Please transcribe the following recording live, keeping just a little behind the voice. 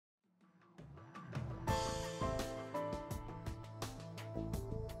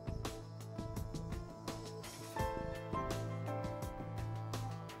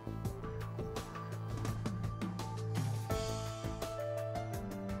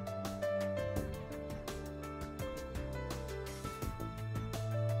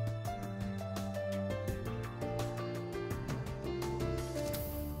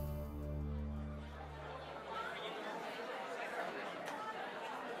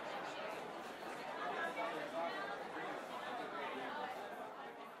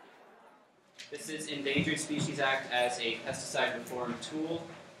This is Endangered Species Act as a pesticide reform tool.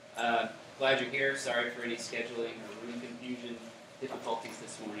 Glad you're here. Sorry for any scheduling or room confusion difficulties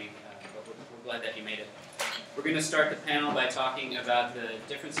this morning, but we're glad that you made it. We're going to start the panel by talking about the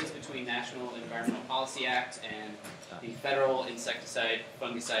differences between National Environmental Policy Act and the Federal Insecticide,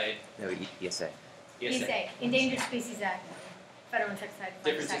 Fungicide... No, ESA. ESA, Endangered Species Act, Federal Insecticide,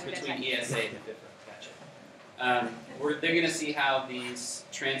 Differences between ESA and FIFRA. Gotcha. They're going to see how these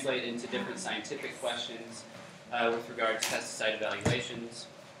translate into different scientific questions with regard to pesticide evaluations.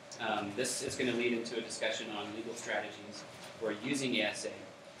 This is going to lead into a discussion on legal strategies for using ESA.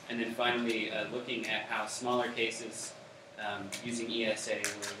 And then finally, looking at how smaller cases using ESA were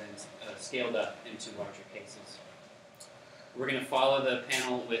then scaled up into larger cases. We're going to follow the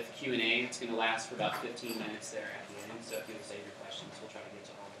panel with Q&A. It's going to last for about 15 minutes there at the end, so if you'll save your questions, we'll try to get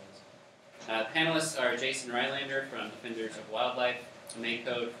to all those. Panelists are Jason Rylander from Defenders of Wildlife, May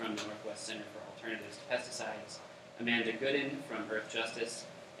Code from the Northwest Center for Alternatives to Pesticides, Amanda Gooden from Earth Justice,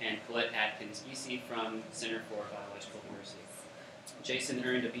 and Colette Adkins-Easy from Center for Biological Diversity. Jason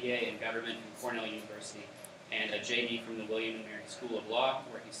earned a BA in Government from Cornell University and a JD from the William & Mary School of Law,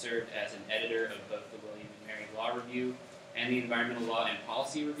 where he served as an editor of both the William & Mary Law Review and the Environmental Law and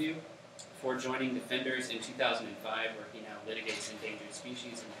Policy Review. Before joining Defenders in 2005, where he now litigates endangered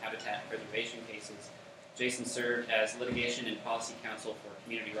species and habitat preservation cases, Jason served as litigation and policy counsel for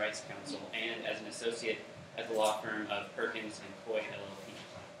Community Rights Council and as an associate at the law firm of Perkins & Coy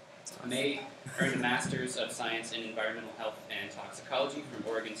LLP. May earned a Master's of Science in Environmental Health and Toxicology from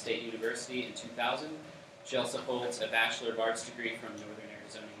Oregon State University in 2000. She also holds a Bachelor of Arts degree from Northern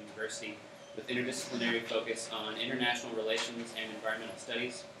Arizona University with interdisciplinary focus on international relations and environmental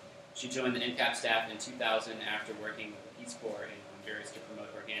studies. She joined the NCAP staff in 2000 after working with the Peace Corps in Honduras to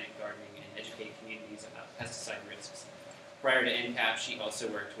promote organic gardening and educate communities about pesticide risks. Prior to NCAP, she also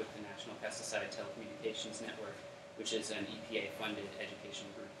worked with the National Pesticide Telecommunications Network, which is an EPA-funded education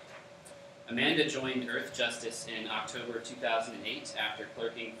group. Amanda joined Earth Justice in October 2008 after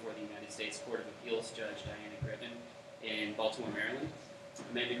clerking for the United States Court of Appeals Judge Diana Griffin in Baltimore, Maryland.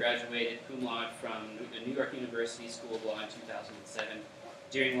 Amanda graduated cum laude from New York University School of Law in 2007.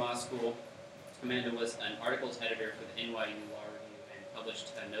 During law school, Amanda was an articles editor for the NYU Law Review and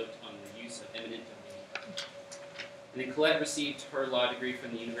published a note on the use of eminent domain. And then Colette received her law degree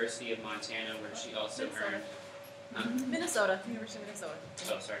from the University of Montana, where she also earned... Minnesota, University of Minnesota.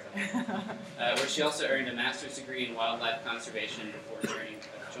 Oh, sorry about that. Where she also earned a master's degree in wildlife conservation before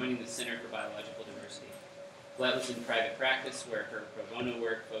joining the Center for Biological Diversity. Colette was in private practice, where her pro bono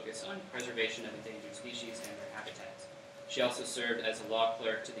work focused on preservation of endangered species and their habitats. She also served as a law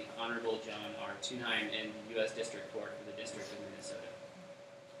clerk to the Honorable John R. Thunheim in the U.S. District Court for the District of Minnesota.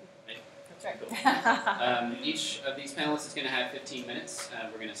 Right? That's right. Cool. Each of these panelists is going to have 15 minutes.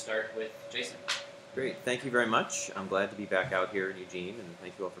 We're going to start with Jason. Great. Thank you very much. I'm glad to be back out here in Eugene, and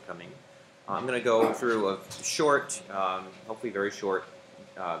thank you all for coming. I'm going to go through a short, hopefully very short,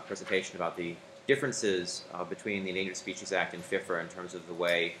 presentation about the differences between the Endangered Species Act and FIFRA in terms of the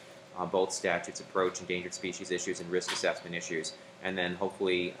way both statutes approach endangered species issues and risk assessment issues, and then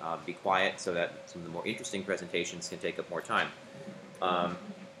hopefully be quiet so that some of the more interesting presentations can take up more time. All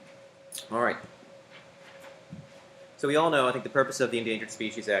right. So we all know, I think the purpose of the Endangered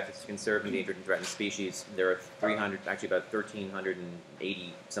Species Act is to conserve endangered and threatened species. There are 300, actually about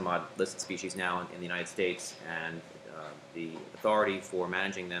 1,380 some odd listed species now in the United States, and the authority for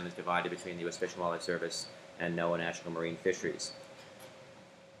managing them is divided between the U.S. Fish and Wildlife Service and NOAA National Marine Fisheries.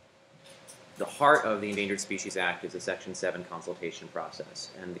 The heart of the Endangered Species Act is the Section 7 consultation process,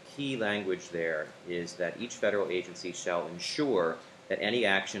 and the key language there is that each federal agency shall ensure that any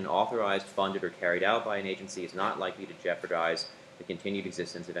action authorized, funded, or carried out by an agency is not likely to jeopardize the continued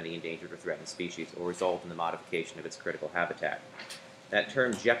existence of any endangered or threatened species or result in the modification of its critical habitat. That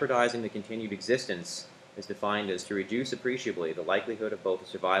term, jeopardizing the continued existence, is defined as to reduce appreciably the likelihood of both the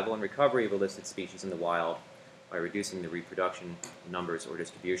survival and recovery of a listed species in the wild by reducing the reproduction numbers or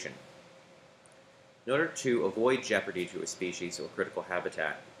distribution. In order to avoid jeopardy to a species or critical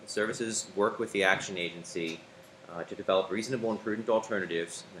habitat, the services work with the action agency to develop reasonable and prudent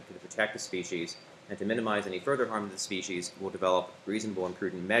alternatives to protect the species, and to minimize any further harm to the species, will develop reasonable and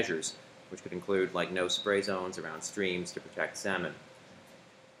prudent measures, which could include like no spray zones around streams to protect salmon.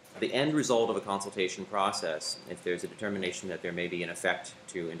 The end result of a consultation process, if there's a determination that there may be an effect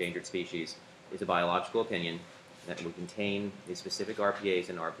to endangered species, is a biological opinion that would contain the specific RPAs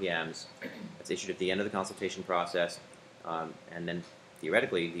and RPMs that's issued at the end of the consultation process, and then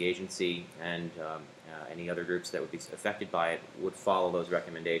theoretically the agency and any other groups that would be affected by it would follow those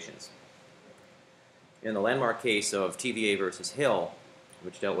recommendations. In the landmark case of TVA versus Hill,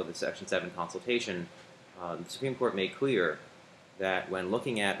 which dealt with the Section 7 consultation, the Supreme Court made clear that when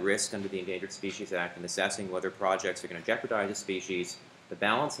looking at risk under the Endangered Species Act and assessing whether projects are going to jeopardize a species, the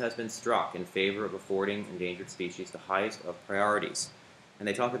balance has been struck in favor of affording endangered species the highest of priorities. And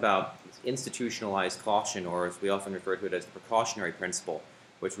they talk about institutionalized caution, or as we often refer to it as the precautionary principle,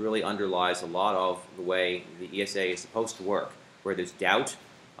 which really underlies a lot of the way the ESA is supposed to work. Where there's doubt,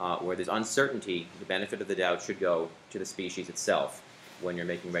 where there's uncertainty, the benefit of the doubt should go to the species itself when you're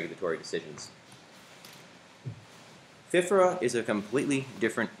making regulatory decisions. FIFRA is a completely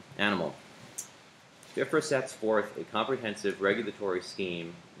different animal. FIFRA sets forth a comprehensive regulatory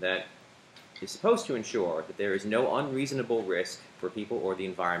scheme that is supposed to ensure that there is no unreasonable risk for people or the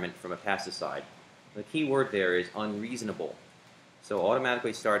environment from a pesticide. The key word there is unreasonable. So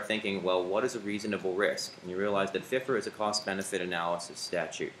automatically start thinking, well, what is a reasonable risk? And you realize that FIFRA is a cost-benefit analysis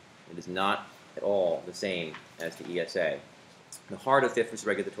statute. It is not at all the same as the ESA. The heart of FIFRA's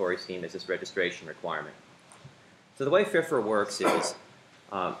regulatory scheme is this registration requirement. So the way FIFRA works is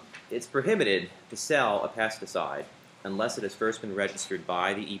it's prohibited to sell a pesticide unless it has first been registered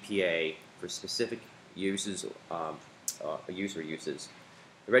by the EPA for specific uses, uses.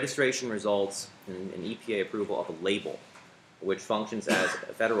 The registration results in an EPA approval of a label, which functions as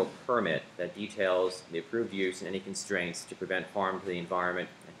a federal permit that details the approved use and any constraints to prevent harm to the environment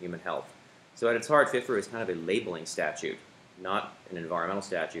and human health. So at its heart, FIFRA is kind of a labeling statute, not an environmental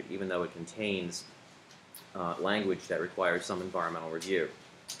statute, even though it contains language that requires some environmental review.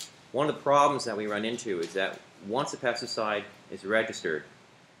 One of the problems that we run into is that once a pesticide is registered,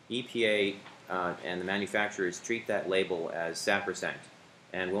 EPA and the manufacturers treat that label as sacrosanct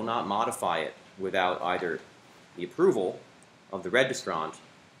and will not modify it without either the approval of the registrant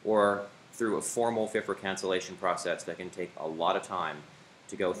or through a formal FIFRA cancellation process that can take a lot of time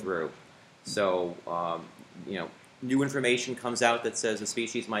to go through. So, new information comes out that says a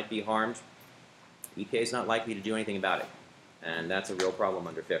species might be harmed. EPA is not likely to do anything about it, and that's a real problem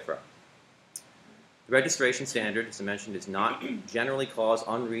under FIFRA. The registration standard, as I mentioned, does not generally cause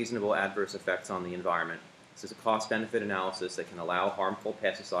unreasonable adverse effects on the environment. This is a cost-benefit analysis that can allow harmful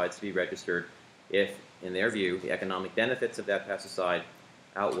pesticides to be registered if, in their view, the economic benefits of that pesticide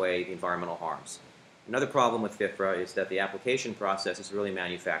outweigh the environmental harms. Another problem with FIFRA is that the application process is really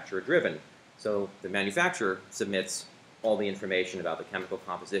manufacturer-driven. So the manufacturer submits all the information about the chemical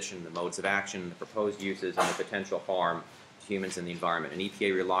composition, the modes of action, the proposed uses, and the potential harm to humans and the environment. And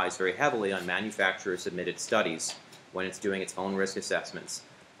EPA relies very heavily on manufacturer-submitted studies when it's doing its own risk assessments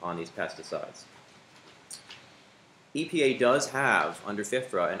on these pesticides. EPA does have, under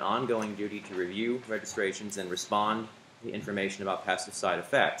FIFRA, an ongoing duty to review registrations and respond to information about pesticide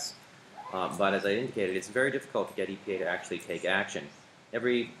effects. But as I indicated, it's very difficult to get EPA to actually take action.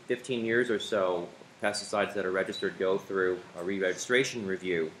 Every 15 years or so, pesticides that are registered go through a re-registration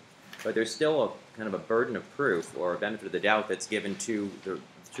review, but there's still a kind of a burden of proof or a benefit of the doubt that's given to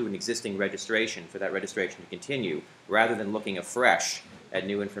an existing registration for that registration to continue, rather than looking afresh at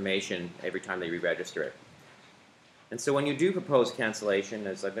new information every time they re-register it. And so when you do propose cancellation,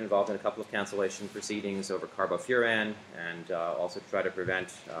 as I've been involved in a couple of cancellation proceedings over carbofuran and also to try to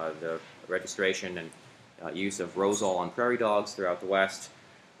prevent the registration and use of Rosol on prairie dogs throughout the West,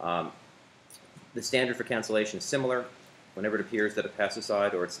 the standard for cancellation is similar. Whenever it appears that a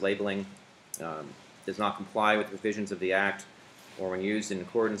pesticide or its labeling does not comply with the provisions of the Act, or when used in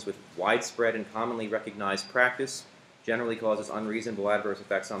accordance with widespread and commonly recognized practice, generally causes unreasonable adverse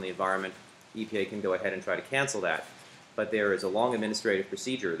effects on the environment, EPA can go ahead and try to cancel that. But there is a long administrative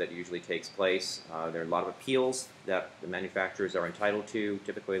procedure that usually takes place. There are a lot of appeals that the manufacturers are entitled to.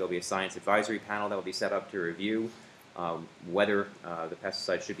 Typically, there will be a science advisory panel that will be set up to review whether the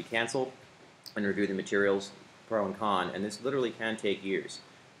pesticide should be canceled and review the materials, pro and con, and this literally can take years.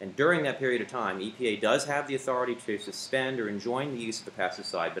 And during that period of time, EPA does have the authority to suspend or enjoin the use of the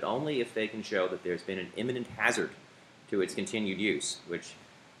pesticide, but only if they can show that there's been an imminent hazard to its continued use, which,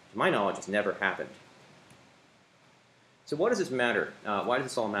 to my knowledge, has never happened. So what does this matter? Why does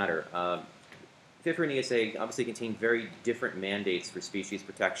this all matter? FIFRA and ESA obviously contain very different mandates for species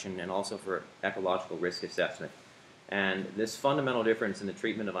protection and also for ecological risk assessment. And this fundamental difference in the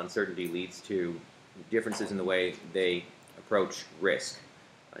treatment of uncertainty leads to differences in the way they approach risk.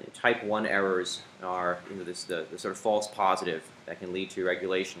 Type 1 errors are the sort of false positive that can lead to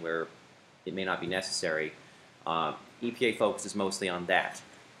regulation where it may not be necessary. EPA focuses mostly on that.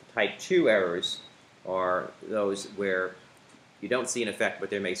 Type 2 errors are those where you don't see an effect, but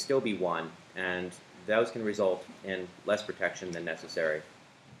there may still be one, and those can result in less protection than necessary.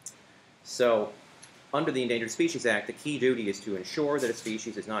 So, under the Endangered Species Act, the key duty is to ensure that a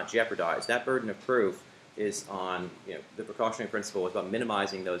species is not jeopardized. That burden of proof is on, the precautionary principle is about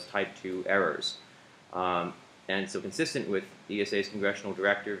minimizing those type 2 errors. And so consistent with ESA's congressional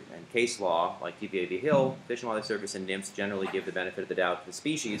directive and case law, like TPA v. Hill, Fish and Wildlife Service and NIMS generally give the benefit of the doubt to the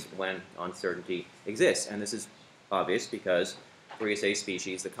species when uncertainty exists. And this is obvious because for ESA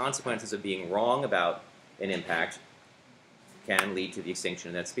species, the consequences of being wrong about an impact can lead to the extinction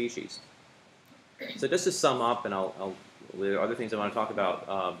of that species. So just to sum up, and there are other things I want to talk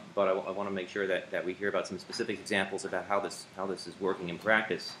about, but I want to make sure that we hear about some specific examples about how this is working in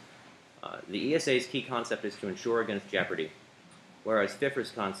practice. The ESA's key concept is to insure against jeopardy, whereas FIFRA's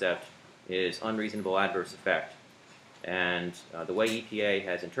concept is unreasonable adverse effect. And the way EPA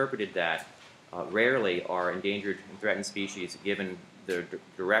has interpreted that, rarely are endangered and threatened species given the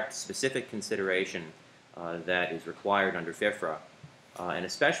direct specific consideration that is required under FIFRA. And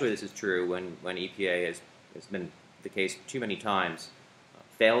especially this is true when EPA has been the case too many times,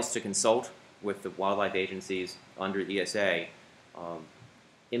 fails to consult with the wildlife agencies under ESA.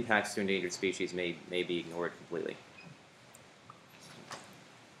 Impacts to endangered species may be ignored completely.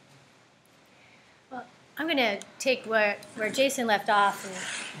 Well, I'm going to take where Jason left off,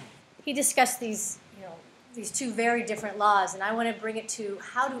 and he discussed these two very different laws, and I want to bring it to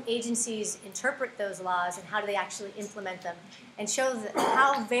how do agencies interpret those laws and how do they actually implement them, and show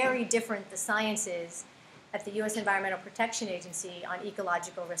how very different the science is at the U.S. Environmental Protection Agency on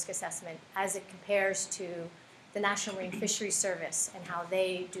ecological risk assessment as it compares to the National Marine Fisheries Service and how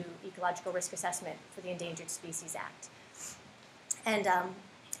they do ecological risk assessment for the Endangered Species Act. And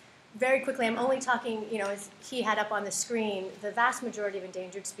very quickly, I'm only talking, as he had up on the screen, the vast majority of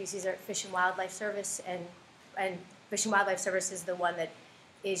endangered species are at Fish and Wildlife Service, and Fish and Wildlife Service is the one that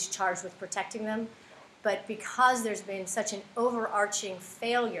is charged with protecting them. But because there's been such an overarching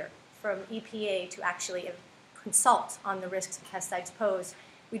failure from EPA to actually consult on the risks pesticides pose,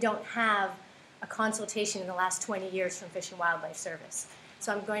 we don't have a consultation in the last 20 years from Fish and Wildlife Service.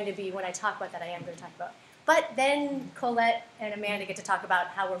 So I'm going to be, when I talk about that, I am going to talk about. But then Colette and Amanda get to talk about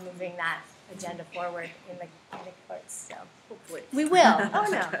how we're moving that agenda forward in the courts. So Hopefully. we will. Oh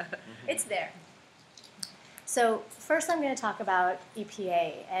no, it's there. So first I'm going to talk about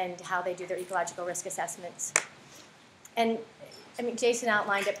EPA and how they do their ecological risk assessments. And I mean, Jason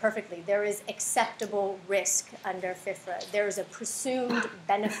outlined it perfectly. There is acceptable risk under FIFRA. There is a presumed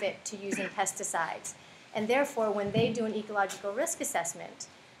benefit to using pesticides. And therefore, when they do an ecological risk assessment,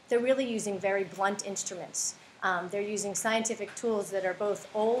 they're really using very blunt instruments. They're using scientific tools that are both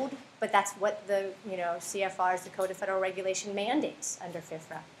old, but that's what the CFRs, the Code of Federal Regulation, mandates under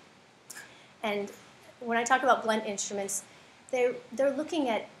FIFRA. And when I talk about blunt instruments, they're looking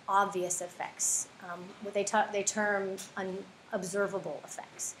at obvious effects. What they term unobservable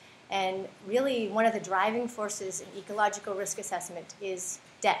effects. And really, one of the driving forces in ecological risk assessment is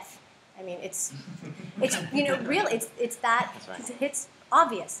death. I mean, it's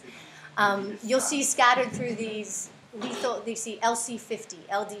obvious. You'll see scattered through these lethal, you see LC50,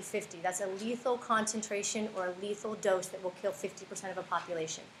 LD50. That's a lethal concentration or a lethal dose that will kill 50% of a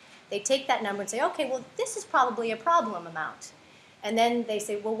population. They take that number and say, okay, well, this is probably a problem amount. And then they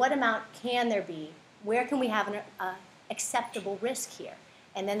say, well, what amount can there be? Where can we have an acceptable risk here?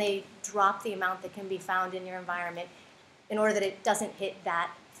 And then they drop the amount that can be found in your environment in order that it doesn't hit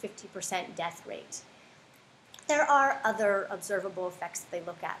that 50% death rate. There are other observable effects that they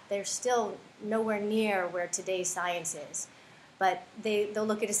look at. They're still nowhere near where today's science is. But they'll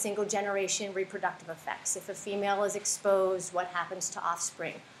look at a single generation reproductive effects. If a female is exposed, what happens to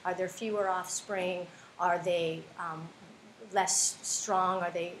offspring? Are there fewer offspring? Are they less strong?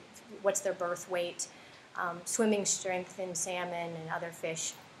 What's their birth weight? Swimming strength in salmon and other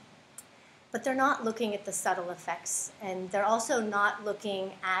fish. But they're not looking at the subtle effects, and they're also not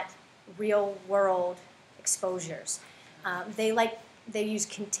looking at real-world exposures. They use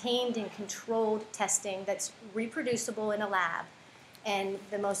contained and controlled testing that's reproducible in a lab, and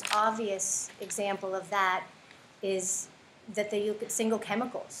the most obvious example of that is that they look at single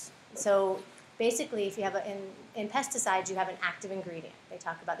chemicals. So basically, if you have in pesticides, you have an active ingredient. They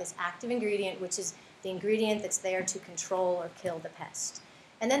talk about this active ingredient, which is the ingredient that's there to control or kill the pest.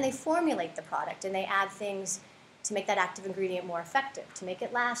 And then they formulate the product, and they add things to make that active ingredient more effective, to make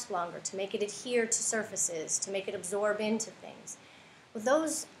it last longer, to make it adhere to surfaces, to make it absorb into things. Well,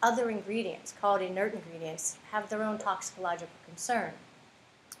 those other ingredients, called inert ingredients, have their own toxicological concern.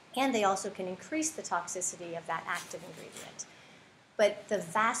 And they also can increase the toxicity of that active ingredient. But the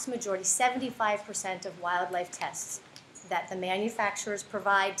vast majority, 75% of wildlife tests that the manufacturers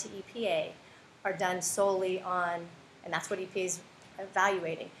provide to EPA are done solely on, and that's what EPA is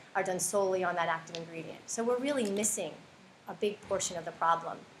evaluating, are done solely on that active ingredient. So we're really missing a big portion of the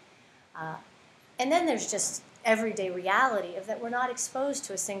problem. And then there's just everyday reality of that we're not exposed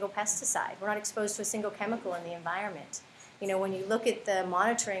to a single pesticide. We're not exposed to a single chemical in the environment. You know, when you look at the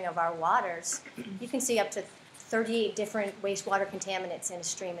monitoring of our waters, you can see up to 38 different wastewater contaminants in a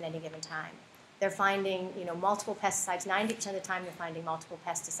stream at any given time. They're finding, you know, multiple pesticides. 90% of the time they're finding multiple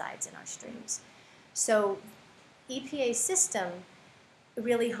pesticides in our streams. So EPA's system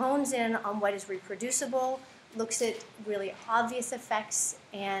really hones in on what is reproducible, looks at really obvious effects,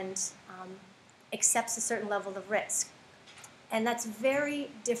 and accepts a certain level of risk. And that's very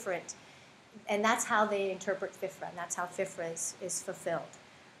different. And that's how they interpret FIFRA, and that's how FIFRA is fulfilled.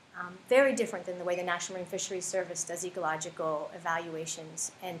 Very different than the way the National Marine Fisheries Service does ecological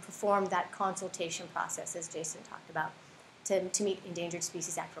evaluations and perform that consultation process, as Jason talked about, to meet Endangered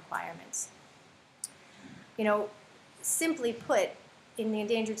Species Act requirements. You know, simply put, in the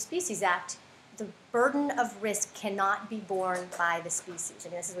Endangered Species Act, the burden of risk cannot be borne by the species. I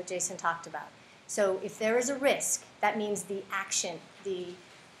mean, this is what Jason talked about. So if there is a risk, that means the action, the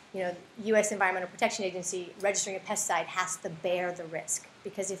U.S. Environmental Protection Agency registering a pesticide has to bear the risk,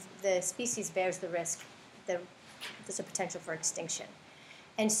 because if the species bears the risk, there's a potential for extinction.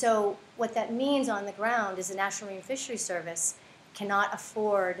 And so what that means on the ground is the National Marine Fisheries Service cannot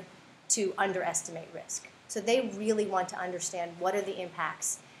afford to underestimate risk. So they really want to understand what are the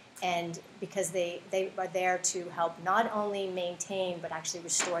impacts, and because they are there to help not only maintain but actually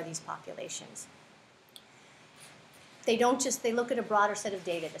restore these populations. They look at a broader set of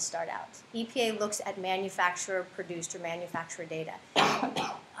data to start out. EPA looks at manufacturer-produced or manufacturer data.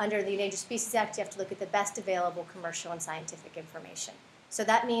 Under the Endangered Species Act, you have to look at the best available commercial and scientific information. So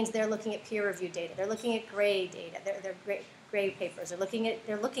that means they're looking at peer-reviewed data. They're looking at grade data. They're grade papers.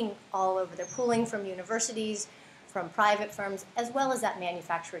 They're looking all over. They're pulling from universities, from private firms, as well as that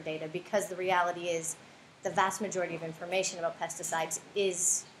manufacturer data, because the reality is the vast majority of information about pesticides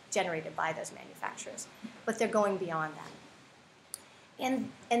is generated by those manufacturers. But they're going beyond that. And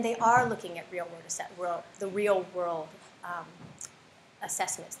they are looking at the real world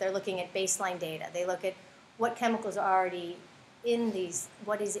assessments. They're looking at baseline data. They look at what chemicals are already in these,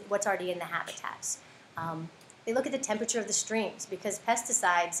 what's already in the habitats. They look at the temperature of the streams, because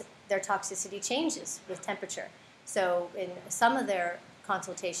pesticides, their toxicity changes with temperature. So in some of their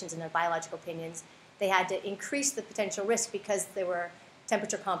consultations and their biological opinions, they had to increase the potential risk because there were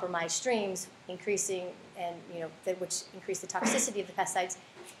temperature compromised streams increasing, and which increased the toxicity of the pesticides,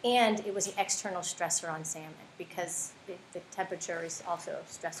 and it was an external stressor on salmon because the temperature is also a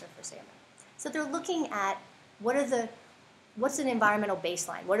stressor for salmon. So they're looking at what's an environmental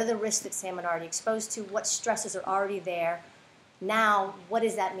baseline? What are the risks that salmon are already exposed to? What stresses are already there? Now, what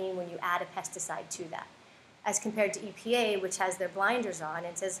does that mean when you add a pesticide to that? As compared to EPA, which has their blinders on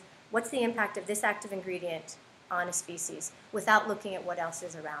and says, what's the impact of this active ingredient on a species without looking at what else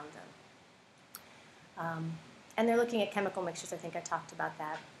is around them? And they're looking at chemical mixtures. I think I talked about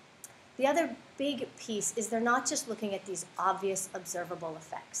that. The other big piece is they're not just looking at these obvious observable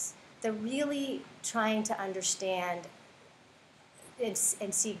effects. They're really trying to understand and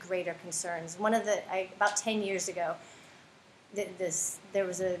see greater concerns. About 10 years ago, there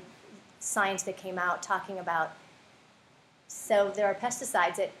was a science that came out talking about, so there are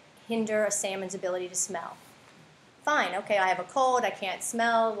pesticides that hinder a salmon's ability to smell. Fine, okay, I have a cold, I can't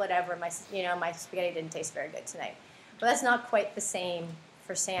smell, whatever, my spaghetti didn't taste very good tonight. But that's not quite the same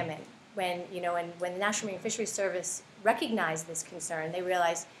for salmon. When the National Marine Fisheries Service recognized this concern, they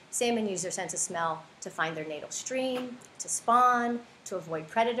realized salmon use their sense of smell to find their natal stream, to spawn, to avoid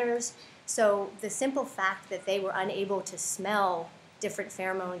predators. So the simple fact that they were unable to smell different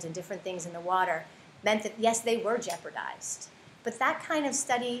pheromones and different things in the water meant that, yes, they were jeopardized. But that kind of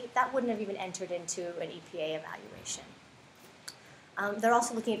study, that wouldn't have even entered into an EPA evaluation. They're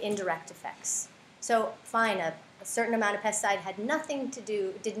also looking at indirect effects. So fine, a certain amount of pesticide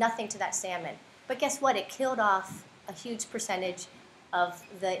did nothing to that salmon. But guess what? It killed off a huge percentage of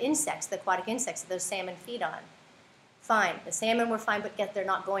the insects, the aquatic insects that those salmon feed on. Fine, the salmon were fine, but yet they're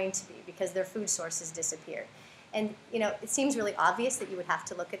not going to be because their food sources disappeared. And it seems really obvious that you would have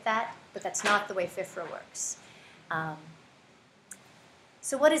to look at that, but that's not the way FIFRA works.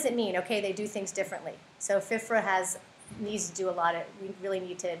 So what does it mean? Okay, they do things differently. So FIFRA needs to do we really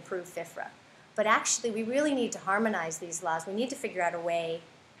need to improve FIFRA. But actually, we really need to harmonize these laws. We need to figure out a way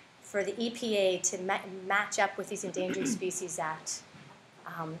for the EPA to match up with these Endangered Species Act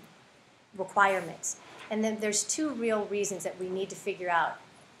requirements. And then there's two real reasons that we need to figure out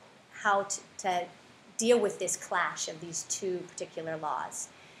how to deal with this clash of these two particular laws.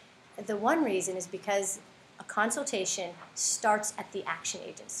 The one reason is because a consultation starts at the action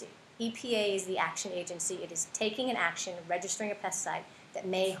agency. EPA is the action agency. It is taking an action, registering a pesticide that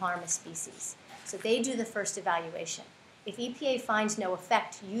may harm a species. So they do the first evaluation. If EPA finds no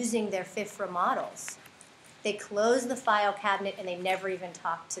effect using their FIFRA models, they close the file cabinet and they never even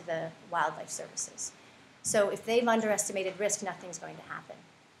talk to the wildlife services. So if they've underestimated risk, nothing's going to happen.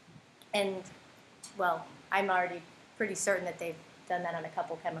 And, well, I'm already pretty certain that they've done that on a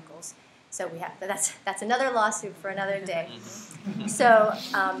couple chemicals. So we have, but that's another lawsuit for another day. So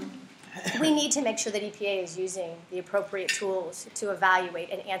we need to make sure that EPA is using the appropriate tools to evaluate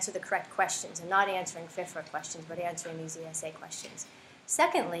and answer the correct questions, and not answering FIFRA questions, but answering these ESA questions.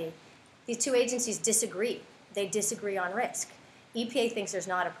 Secondly, these two agencies disagree. They disagree on risk. EPA thinks there's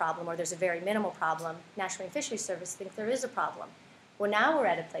not a problem, or there's a very minimal problem. National Marine Fisheries Service thinks there is a problem. Well, now we're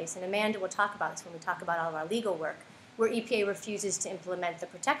at a place, and Amanda will talk about this when we talk about all of our legal work, where EPA refuses to implement the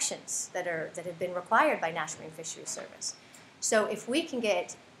protections that have been required by National Marine Fisheries Service. So if we can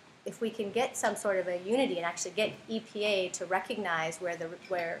get some sort of a unity and actually get EPA to recognize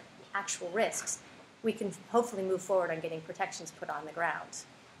where actual risks, we can hopefully move forward on getting protections put on the ground.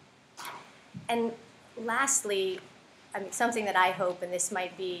 And lastly, I mean, something that I hope, and this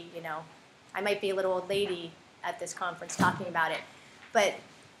might be, I might be a little old lady at this conference talking about it, but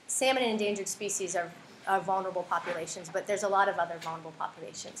salmon and endangered species are vulnerable populations, but there's a lot of other vulnerable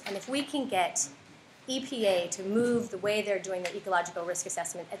populations. And if we can get EPA to move the way they're doing their ecological risk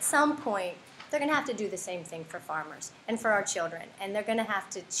assessment, at some point, they're going to have to do the same thing for farmers and for our children. And they're going to have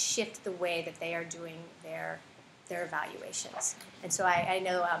to shift the way that they are doing their evaluations. And so I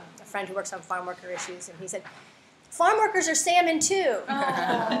know a friend who works on farm worker issues, and he said, farm workers are salmon too. But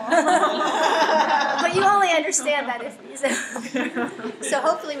you only understand that if so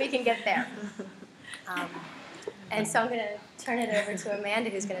hopefully we can get there. And so I'm going to turn it over to Amanda,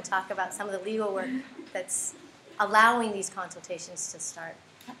 who's going to talk about some of the legal work that's allowing these consultations to start.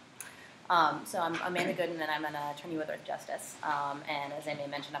 So I'm Amanda Gooden, and I'm an attorney with Earth Justice. And as Amy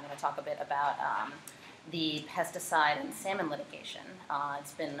mentioned, I'm going to talk a bit about the pesticide and salmon litigation.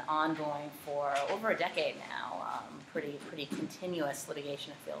 It's been ongoing for over a decade now. Pretty continuous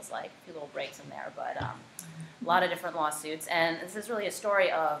litigation, it feels like. A few little breaks in there, but a lot of different lawsuits. And this is really a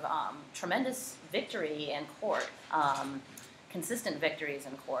story of tremendous victory in court, consistent victories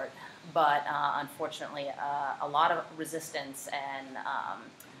in court, but unfortunately a lot of resistance and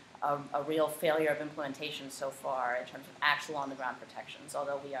a real failure of implementation so far in terms of actual on-the-ground protections,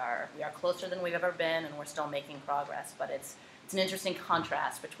 although we are closer than we've ever been, and we're still making progress. But it's an interesting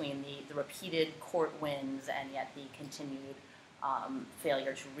contrast between the repeated court wins and yet the continued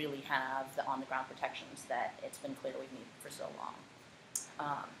failure to really have the on-the-ground protections that it's been clear we've needed for so long.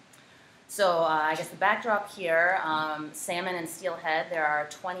 So I guess the backdrop here, salmon and steelhead, there are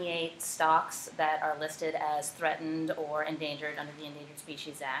 28 stocks that are listed as threatened or endangered under the Endangered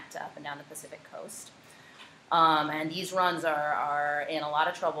Species Act up and down the Pacific coast. And these runs are in a lot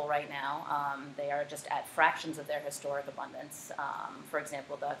of trouble right now. They are just at fractions of their historic abundance. For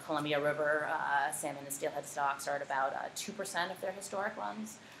example, the Columbia River salmon and steelhead stocks are at about 2% of their historic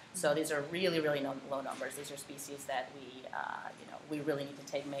runs. So these are really, really low numbers. These are species that we really need to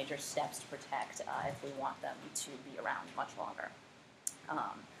take major steps to protect if we want them to be around much longer.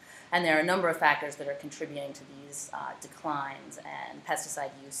 And there are a number of factors that are contributing to these declines, and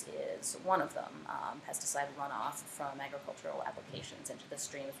pesticide use is one of them. Pesticide runoff from agricultural applications into the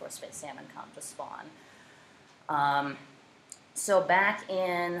streams where salmon come to spawn. So back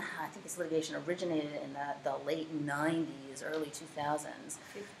in, I think this litigation originated in the late 90s, early 2000s.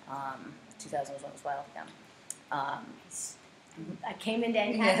 2000 was when it was filed again. I came into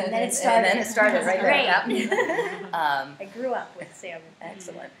NCAP and then it started. And then it started right there. I grew up with salmon.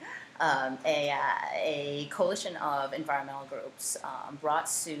 Excellent. A coalition of environmental groups brought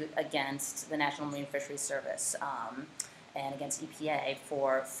suit against the National Marine Fisheries Service and against EPA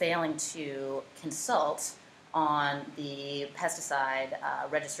for failing to consult on the pesticide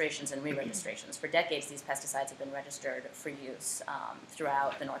registrations and re-registrations. For decades, these pesticides have been registered for use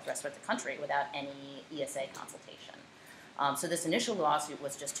throughout the northwest of the country without any ESA consultation. So this initial lawsuit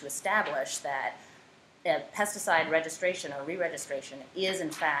was just to establish that a pesticide registration or re-registration is in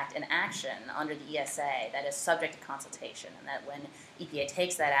fact an action under the ESA that is subject to consultation, and that when EPA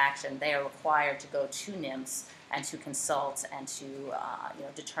takes that action, they are required to go to NMFS and to consult and to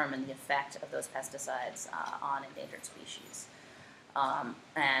determine the effect of those pesticides on endangered species.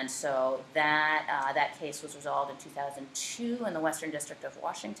 And so that case was resolved in 2002 in the Western District of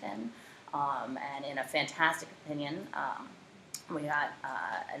Washington, and in a fantastic opinion, we got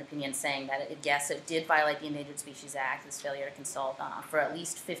an opinion saying that yes, it did violate the Endangered Species Act, this failure to consult for at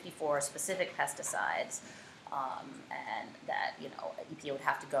least 54 specific pesticides, and that EPA would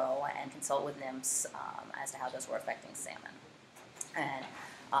have to go and consult with NMFS as to how those were affecting salmon. And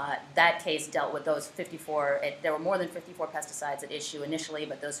That case dealt with those 54, there were more than 54 pesticides at issue initially,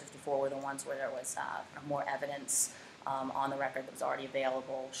 but those 54 were the ones where there was more evidence on the record that was already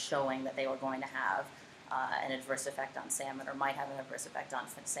available showing that they were going to have an adverse effect on salmon, or might have an adverse effect on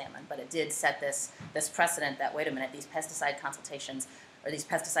salmon. But it did set this precedent that, wait a minute, these pesticide consultations or these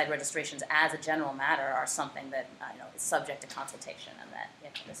pesticide registrations as a general matter are something that is subject to consultation, and that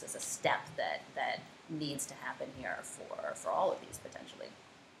this is a step that needs to happen here for all of these potentially.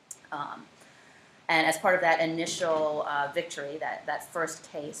 And as part of that initial victory, that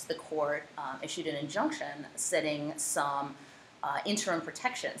first case, the court issued an injunction setting some interim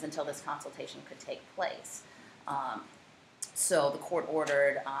protections until this consultation could take place. So the court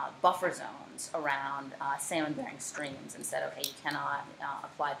ordered buffer zones around salmon-bearing streams and said, okay, you cannot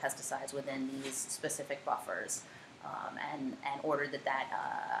apply pesticides within these specific buffers, and ordered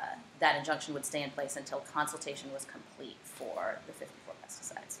that injunction would stay in place until consultation was complete for the 54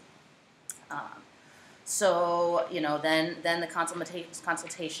 pesticides. So, then the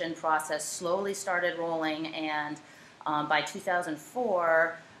consultation process slowly started rolling, and by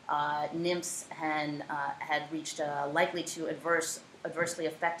 2004, NMFS had reached a likely to adversely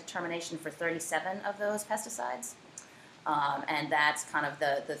affect determination for 37 of those pesticides. And that's kind of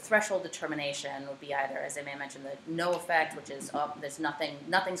the threshold determination would be either, as I may mention, the no effect, which is there's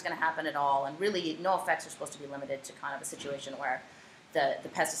nothing's going to happen at all, and really no effects are supposed to be limited to kind of a situation where the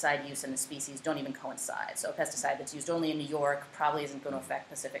pesticide use and the species don't even coincide. So a pesticide that's used only in New York probably isn't going to affect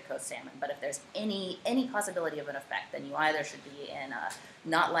Pacific Coast salmon. But if there's any possibility of an effect, then you either should be in a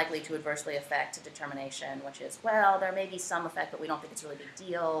not likely to adversely affect determination, which is, well, there may be some effect, but we don't think it's a really big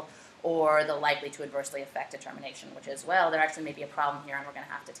deal, or the likely to adversely affect determination, which is, well, there actually may be a problem here, and we're going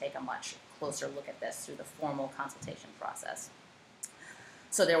to have to take a much closer look at this through the formal consultation process.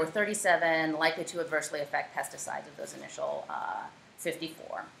 So there were 37 likely to adversely affect pesticides of those initial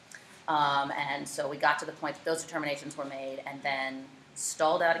 54. And so we got to the point that those determinations were made and then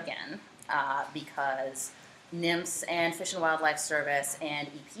stalled out again because NMFS and Fish and Wildlife Service and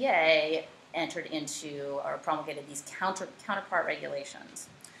EPA entered into or promulgated these counterpart regulations.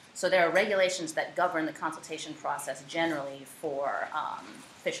 So there are regulations that govern the consultation process generally for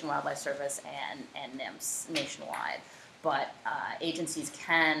Fish and Wildlife Service and NMFS nationwide. But agencies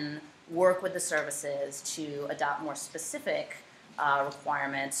can work with the services to adopt more specific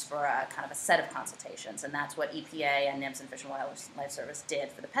requirements for a kind of a set of consultations, and that's what EPA and NMFS and Fish and Wildlife Service did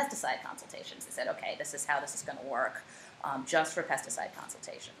for the pesticide consultations. They said, okay, this is how this is going to work, just for pesticide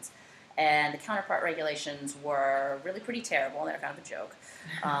consultations. And the counterpart regulations were really pretty terrible, and they're kind of a joke.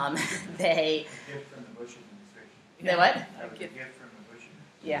 They A gift from the Bush administration. They what? That was a gift from the Bush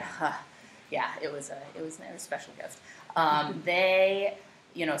administration. Yeah, it was a special gift.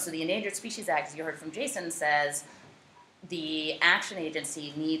 So the Endangered Species Act, as you heard from Jason, says the action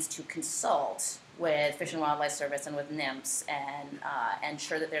agency needs to consult with Fish and Wildlife Service and with NMFS and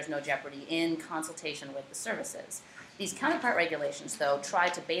ensure that there's no jeopardy in consultation with the services. These counterpart regulations, though, try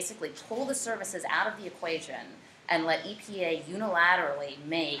to basically pull the services out of the equation and let EPA unilaterally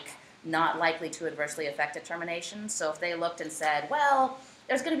make not likely to adversely affect determinations. So if they looked and said, well,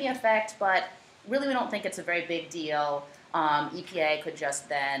 there's going to be an effect, but really we don't think it's a very big deal, EPA could just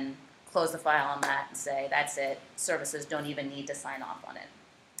then close the file on that and say, that's it, services don't even need to sign off on it.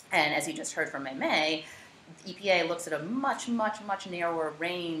 And as you just heard from May, EPA looks at a much, much, much narrower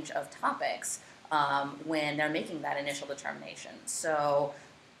range of topics when they're making that initial determination. So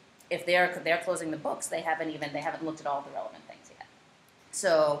if they're closing the books, they haven't looked at all the relevant things yet.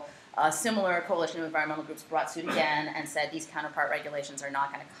 So a similar coalition of environmental groups brought suit again and said these counterpart regulations are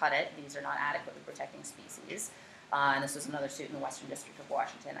not going to cut it. These are not adequately protecting species. And this was another suit in the Western District of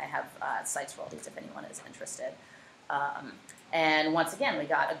Washington. I have sites for all these if anyone is interested. And once again, we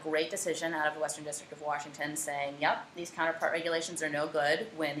got a great decision out of the Western District of Washington saying, yep, these counterpart regulations are no good.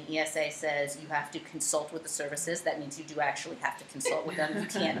 When the ESA says you have to consult with the services, that means you do actually have to consult with them. You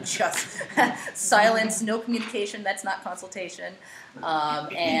can't just silence, no communication, that's not consultation.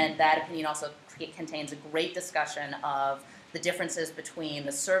 And that opinion also contains a great discussion of the differences between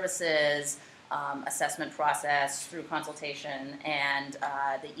the services assessment process through consultation and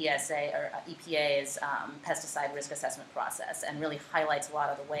the ESA or EPA's pesticide risk assessment process, and really highlights a lot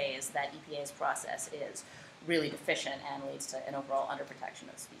of the ways that EPA's process is really deficient and leads to an overall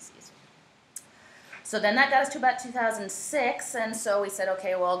underprotection of species. So then that got us to about 2006, and so we said,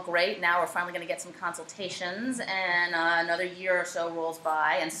 okay, well, great, now we're finally going to get some consultations, and another year or so rolls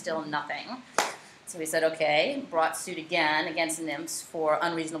by and still nothing. So we said, okay, brought suit again against NMFS for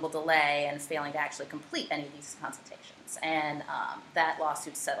unreasonable delay and failing to actually complete any of these consultations. And that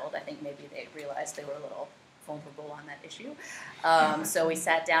lawsuit settled. I think maybe they realized they were a little vulnerable on that issue. So we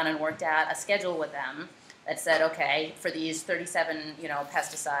sat down and worked out a schedule with them that said, okay, for these 37,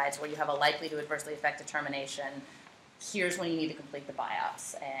 pesticides where you have a likely to adversely affect determination, here's when you need to complete the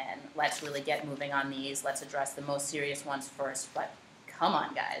biops, and let's really get moving on these. Let's address the most serious ones first, but come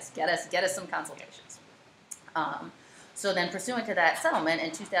on, guys, get us some consultations. So then, pursuant to that settlement,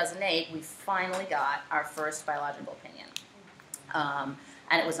 in 2008, we finally got our first biological opinion.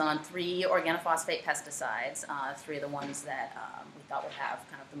 And it was on 3 organophosphate pesticides, 3 of the ones that we thought would have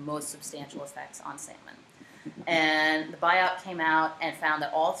kind of the most substantial effects on salmon. And the biop came out and found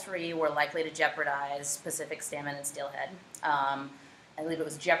that all 3 were likely to jeopardize Pacific salmon and steelhead. I believe it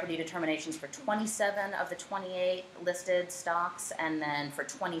was jeopardy determinations for 27 of the 28 listed stocks, and then for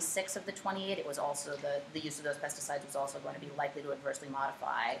 26 of the 28, it was also the use of those pesticides was also going to be likely to adversely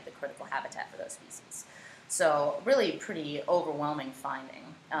modify the critical habitat for those species. So really pretty overwhelming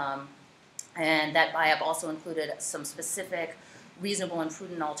finding. And that biop also included some specific reasonable and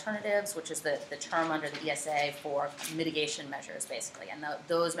prudent alternatives, which is the term under the ESA for mitigation measures, basically. And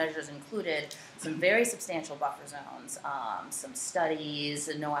those measures included some very substantial buffer zones, some studies,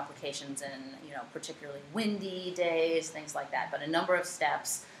 and no applications in particularly windy days, things like that. But a number of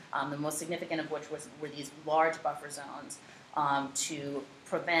steps, the most significant of which were these large buffer zones to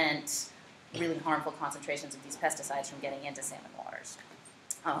prevent really harmful concentrations of these pesticides from getting into salmon waters.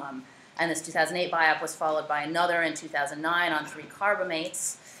 And this 2008 biop was followed by another in 2009 on 3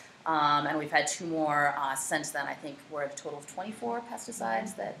 carbamates. And we've had 2 more since then. I think we're at a total of 24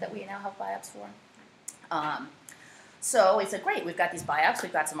 pesticides that we now have biops for. So we said, great, we've got these biops,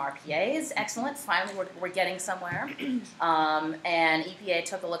 we've got some RPAs, excellent, finally we're getting somewhere. And EPA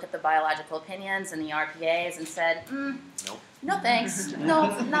took a look at the biological opinions and the RPAs and said, Nope. No thanks,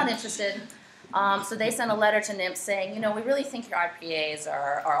 no, not interested. So they sent a letter to NIMS saying, we really think your RPAs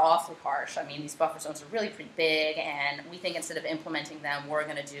are awfully harsh. I mean, these buffer zones are really pretty big, and we think instead of implementing them, we're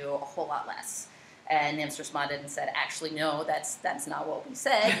going to do a whole lot less. And NIMS responded and said, actually, no, that's not what we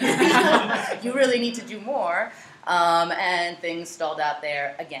said. You really need to do more. And things stalled out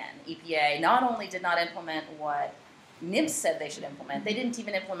there again. EPA not only did not implement what NIMS said they should implement, they didn't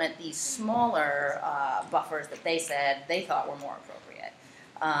even implement the smaller buffers that they said they thought were more appropriate.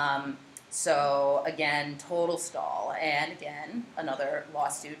 So again, total stall, and again, another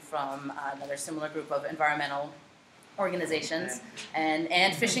lawsuit from another similar group of environmental organizations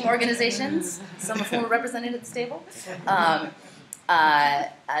and fishing organizations, some of whom are represented at this table,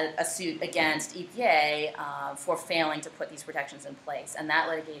 a suit against EPA for failing to put these protections in place, and that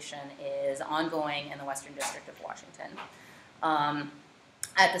litigation is ongoing in the Western District of Washington.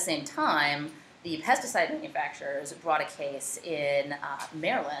 At the same time, the pesticide manufacturers brought a case in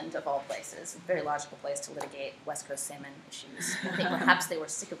Maryland, of all places, a very logical place to litigate West Coast salmon issues. I think perhaps they were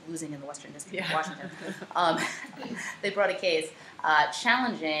sick of losing in the Western District of Washington. They brought a case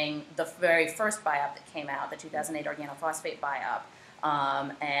challenging the very first biop that came out, the 2008 organophosphate biop,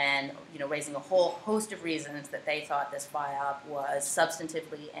 and raising a whole host of reasons that they thought this biop was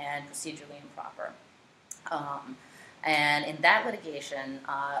substantively and procedurally improper. And in that litigation,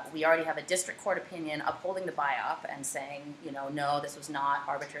 we already have a district court opinion upholding the biop and saying, no, this was not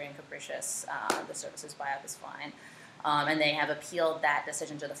arbitrary and capricious. The services biop is fine. And they have appealed that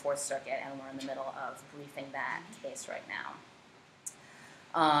decision to the Fourth Circuit, and we're in the middle of briefing that case right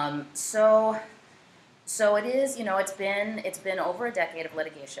now. So it is, it's been over a decade of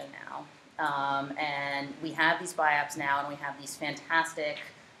litigation now, and we have these biops now, and we have these fantastic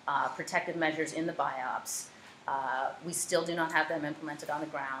protective measures in the biops. We still do not have them implemented on the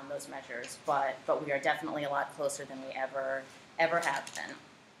ground, those measures, but we are definitely a lot closer than we ever have been.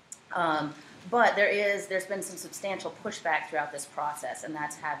 But there's been some substantial pushback throughout this process, and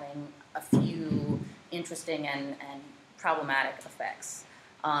that's having a few interesting and problematic effects.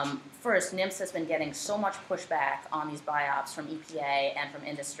 First, NIMS has been getting so much pushback on these biops from EPA and from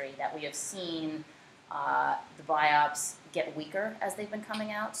industry that we have seen the biops get weaker as they've been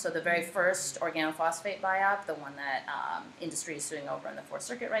coming out. So the very first organophosphate biop, the one that industry is suing over in the Fourth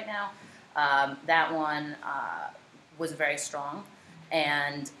Circuit right now, that one was very strong.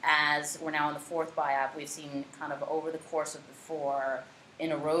 And as we're now on the 4th biop, we've seen kind of over the course of the 4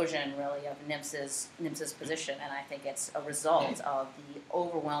 an erosion really of NIMS's position, and I think it's a result of the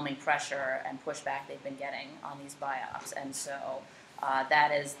overwhelming pressure and pushback they've been getting on these biops. And so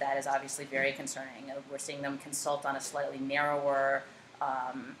that is obviously very concerning. We're seeing them consult on a slightly narrower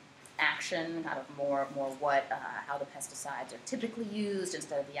action, kind of more how the pesticides are typically used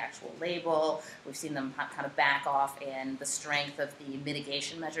instead of the actual label. We've seen them kind of back off in the strength of the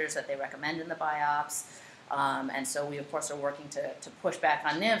mitigation measures that they recommend in the biops. And so we, of course, are working to push back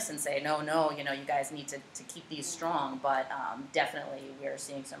on NIMS and say, no, you guys need to keep these strong. But definitely we are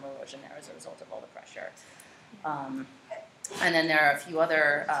seeing some erosion there as a result of all the pressure. And then there are a few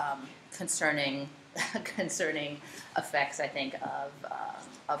other concerning effects, I think,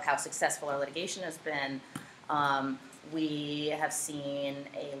 of how successful our litigation has been. We have seen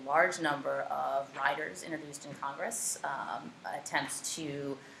a large number of riders introduced in Congress, attempts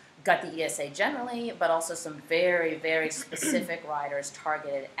to gut the ESA generally, but also some very, very specific riders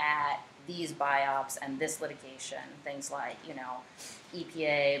targeted at these BIOPs and this litigation. Things like,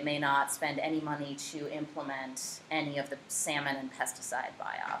 EPA may not spend any money to implement any of the salmon and pesticide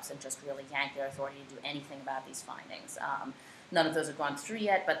BIOPs and just really yank their authority to do anything about these findings. None of those have gone through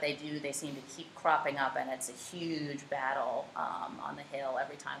yet, but they seem to keep cropping up, and it's a huge battle on the Hill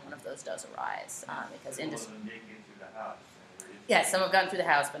every time one of those does arise. Because industry. Yeah, some have gotten through the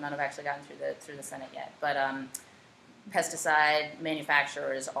House, but none have actually gotten through the Senate yet. But pesticide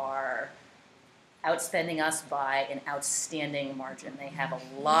manufacturers are outspending us by an outstanding margin. They have a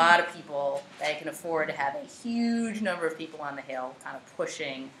lot of people. They can afford to have a huge number of people on the Hill kind of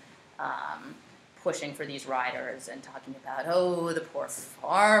pushing for these riders and talking about, oh, the poor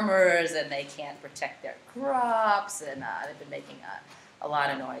farmers, and they can't protect their crops, and they've been making a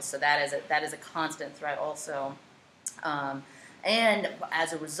lot of noise. So that is a constant threat also. And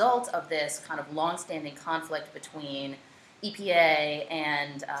as a result of this kind of longstanding conflict between EPA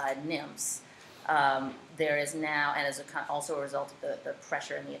and NIMS, there is now, and as also a result of the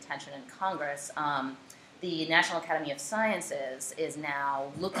pressure and the attention in Congress, the National Academy of Sciences is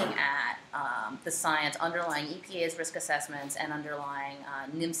now looking at the science underlying EPA's risk assessments and underlying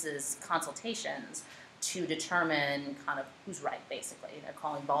NIMS's consultations to determine kind of who's right, basically. They're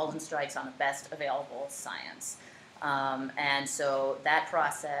calling balls and strikes on the best available science. And so that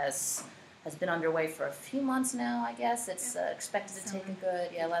process has been underway for a few months now, I guess. It's expected to take a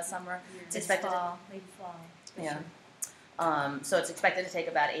good, last summer. It's expected fall, maybe fall. Yeah. So it's expected to take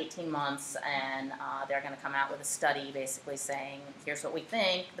about 18 months, and they're going to come out with a study basically saying, here's what we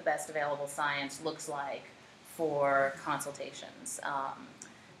think the best available science looks like for consultations.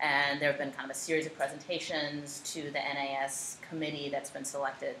 And there have been kind of a series of presentations to the NAS committee that's been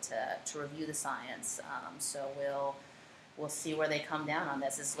selected to review the science. So we'll see where they come down on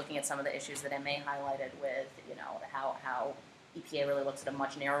this. Is looking at some of the issues that MA highlighted with, how EPA really looks at a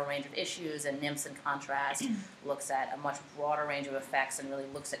much narrower range of issues, and NIMS, in contrast, looks at a much broader range of effects and really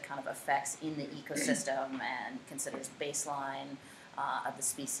looks at kind of effects in the ecosystem and considers baseline of the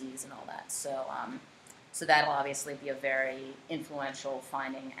species and all that. So that'll obviously be a very influential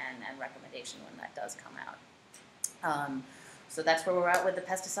finding and recommendation when that does come out. So that's where we're at with the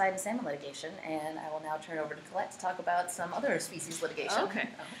pesticide and salmon litigation, and I will now turn it over to Colette to talk about some other species litigation. Okay.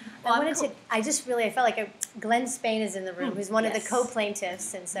 Well, I felt like Glenn Spain is in the room, who's one of the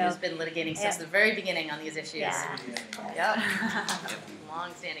co-plaintiffs, and so he's been litigating since the very beginning on these issues. Yeah. Yep.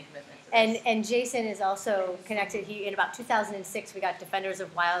 Long-standing commitment. And Jason is also connected. In about 2006, we got Defenders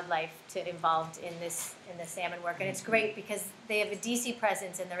of Wildlife involved in the salmon work, and it's great because they have a DC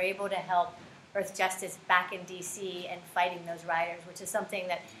presence and they're able to help Earth Justice back in DC and fighting those riders, which is something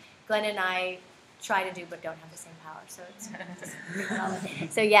that Glenn and I try to do but don't have the same power. So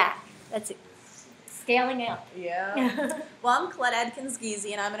it's so yeah, that's it. Scaling out. Yeah. Well, I'm Colette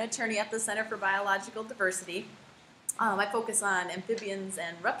Adkins-Giese, and I'm an attorney at the Center for Biological Diversity. I focus on amphibians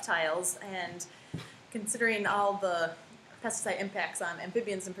and reptiles, and considering all the pesticide impacts on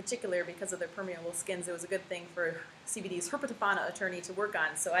amphibians in particular because of their permeable skins, it was a good thing for CBD's herpetofauna attorney to work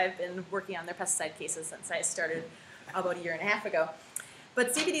on. So I've been working on their pesticide cases since I started about 1.5 years ago.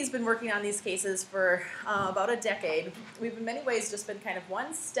 But CBD's been working on these cases for about a decade. We've in many ways just been kind of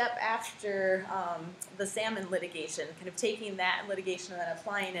one step after the salmon litigation, kind of taking that litigation and then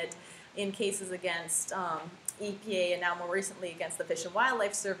applying it in cases against EPA and now more recently against the Fish and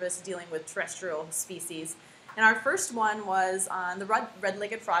Wildlife Service dealing with terrestrial species. And our first one was on the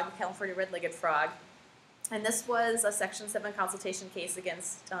red-legged frog, the California red-legged frog. And this was a Section 7 consultation case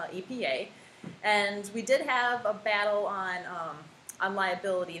against EPA. And we did have a battle on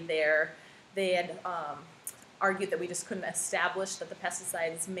liability there. They had argued that we just couldn't establish that the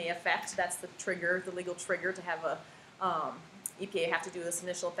pesticides may affect. That's the trigger, the legal trigger to have EPA have to do this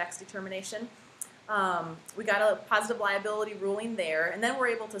initial effects determination. We got a positive liability ruling there, and then we're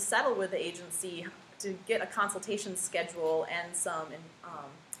able to settle with the agency to get a consultation schedule and some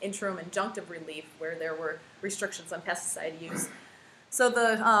interim injunctive relief where there were restrictions on pesticide use. So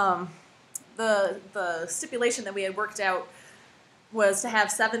the stipulation that we had worked out was to have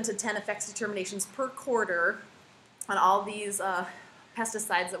 7 to 10 effects determinations per quarter on all these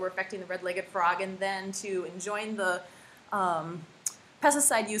pesticides that were affecting the red-legged frog, and then to enjoin the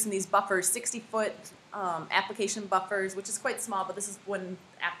pesticide use in these buffers, 60-foot application buffers, which is quite small, but this is one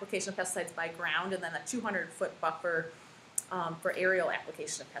application of pesticides by ground, and then a 200-foot buffer for aerial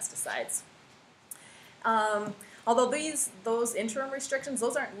application of pesticides. Although those interim restrictions,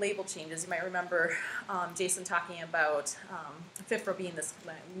 those aren't label changes. You might remember Jason talking about FIFRA being this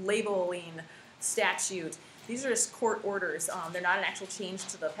labeling statute. These are just court orders. They're not an actual change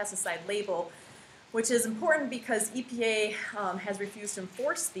to the pesticide label, which is important because EPA has refused to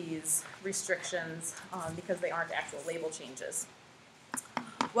enforce these restrictions because they aren't actual label changes.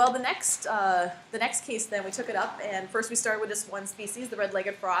 Well, the next case then, we took it up, and first we started with just one species, the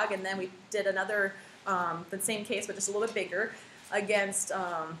red-legged frog, and then we did another, the same case, but just a little bit bigger, against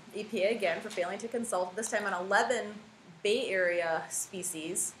EPA again for failing to consult, this time on 11 Bay Area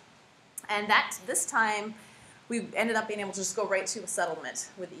species. And this time, we ended up being able to just go right to a settlement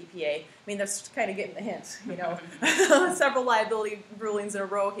with the EPA. I mean, they're kind of getting the hint, you know. Several liability rulings in a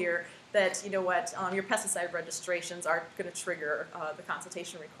row here that, you know what, your pesticide registrations are going to trigger the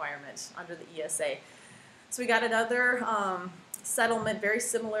consultation requirement under the ESA. So we got another settlement very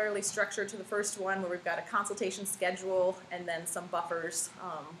similarly structured to the first one, where we've got a consultation schedule and then some buffers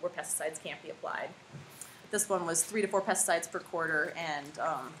where pesticides can't be applied. This one was 3 to 4 pesticides per quarter and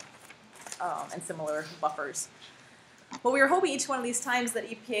similar buffers. Well, we were hoping each one of these times that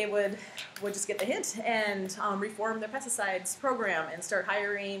EPA would just get the hint and reform their pesticides program and start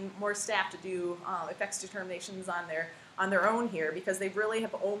hiring more staff to do effects determinations on their own here, because they really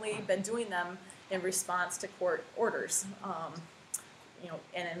have only been doing them in response to court orders, you know,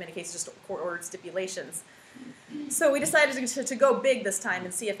 and in many cases just court-ordered stipulations. So we decided to go big this time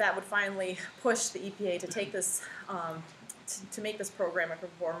and see if that would finally push the EPA to take this, to make this program a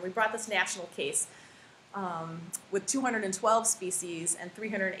reform. We brought this national case with 212 species and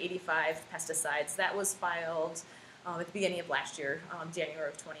 385 pesticides. That was filed at the beginning of last year, January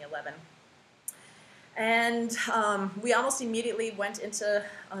of 2011. And we almost immediately went into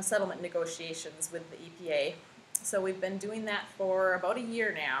settlement negotiations with the EPA. So we've been doing that for about a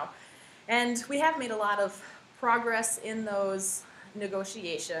year now. And we have made a lot of progress in those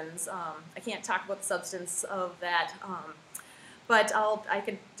negotiations. I can't talk about the substance of that, but I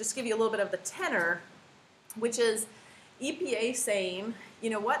can just give you a little bit of the tenor, which is EPA saying, you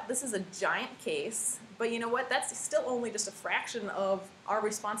know what, this is a giant case, but you know what, that's still only just a fraction of our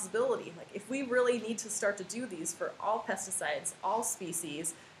responsibility. Like, if we really need to start to do these for all pesticides, all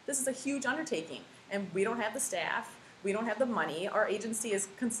species, this is a huge undertaking, and we don't have the staff, we don't have the money, our agency is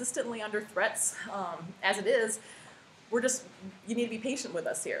consistently under threats as it is. You need to be patient with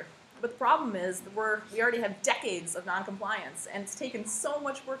us here. But the problem is we already have decades of noncompliance, and it's taken so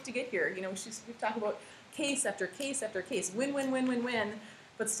much work to get here. You know, we've talked about case after case after case, win, win, win, win, win,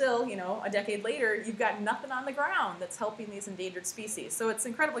 but still, you know, a decade later, you've got nothing on the ground that's helping these endangered species. So it's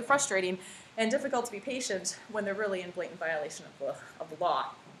incredibly frustrating and difficult to be patient when they're really in blatant violation of the law.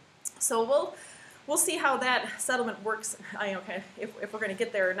 So we'll see how that settlement works, if we're going to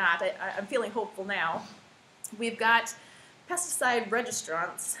get there or not. I'm feeling hopeful now. We've got pesticide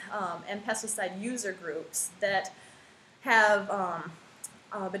registrants and pesticide user groups that have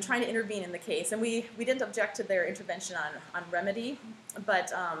been trying to intervene in the case, and we didn't object to their intervention on remedy,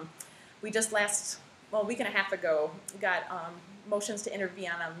 but we just a week and a half ago, got motions to intervene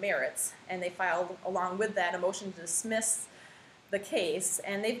on merits, and they filed along with that a motion to dismiss the case,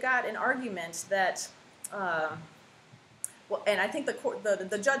 and they've got an argument that, and I think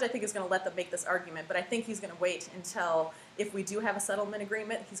the judge, I think, is going to let them make this argument, but I think he's going to wait until, if we do have a settlement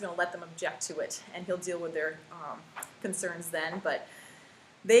agreement, he's going to let them object to it, and he'll deal with their concerns then. But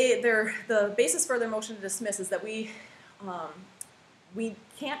the basis for their motion to dismiss is that we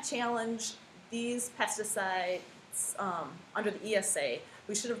can't challenge these pesticides under the ESA.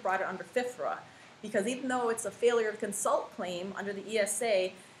 We should have brought it under FIFRA, because even though it's a failure to consult claim under the ESA,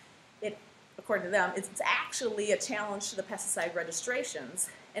 according to them, it's actually a challenge to the pesticide registrations.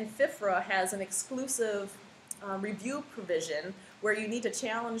 And FIFRA has an exclusive review provision where you need to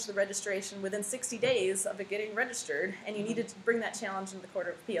challenge the registration within 60 days of it getting registered, and you need to bring that challenge into the Court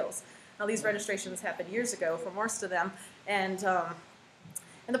of Appeals. Now, these registrations happened years ago for most of them, and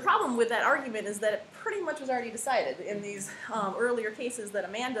the problem with that argument is that it pretty much was already decided in these earlier cases that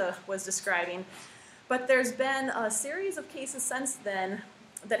Amanda was describing. But there's been a series of cases since then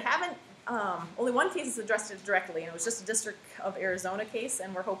that haven't, only one case has addressed it directly, and it was just a District of Arizona case,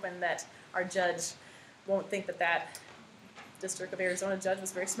 and we're hoping that our judge won't think that District of Arizona judge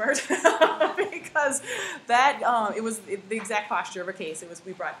was very smart, because that, it was the exact posture of a case.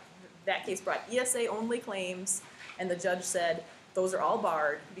 That case brought ESA only claims, and the judge said, those are all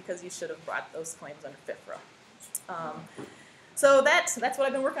barred because you should have brought those claims under FIFRA. So that's what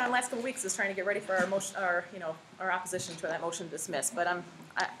I've been working on the last couple of weeks, is trying to get ready for our motion, our opposition to that motion to dismiss. But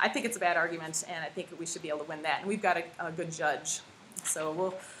I think it's a bad argument, and I think we should be able to win that. And we've got a good judge,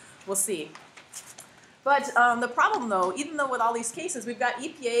 so we'll see. But the problem, though, even though with all these cases, we've got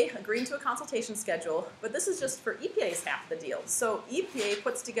EPA agreeing to a consultation schedule, but this is just for EPA's half of the deal. So EPA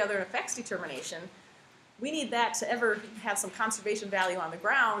puts together an effects determination. We need that to ever have some conservation value on the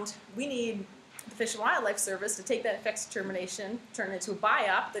ground. We need the Fish and Wildlife Service to take that effects determination, turn it into a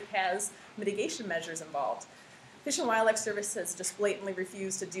BIOP that has mitigation measures involved. Fish and Wildlife Service has just blatantly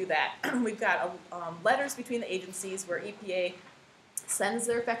refused to do that. We've got letters between the agencies where EPA sends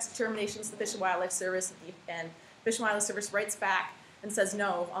their effects determinations to the Fish and Wildlife Service, and Fish and Wildlife Service writes back and says,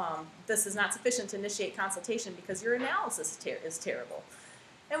 no, this is not sufficient to initiate consultation because your analysis is terrible.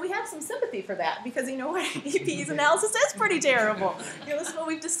 And we have some sympathy for that because, you know what, EPA's analysis is pretty terrible. This is what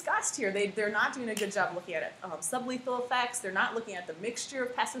we've discussed here. They're not doing a good job looking at it. Sublethal effects, they're not looking at the mixture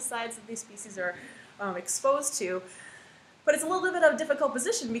of pesticides that these species are exposed to. But it's a little bit of a difficult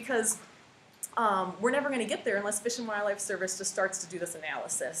position because we're never going to get there unless Fish and Wildlife Service just starts to do this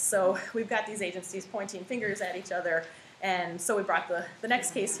analysis. So we've got these agencies pointing fingers at each other, and so we brought the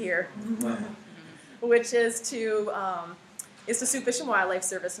next case here, which is to sue Fish and Wildlife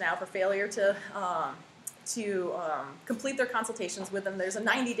Service now for failure to complete their consultations with them. There's a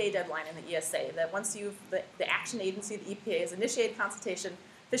 90-day deadline in the ESA that once the action agency, the EPA, has initiated consultation,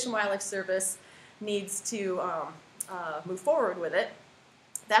 Fish and Wildlife Service needs to move forward with it.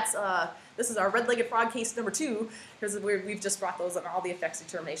 This is our red-legged frog case number 2, because we've just brought those on all the effects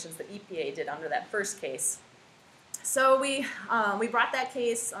determinations that EPA did under that first case. So we brought that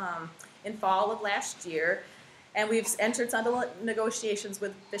case in fall of last year, and we've entered into negotiations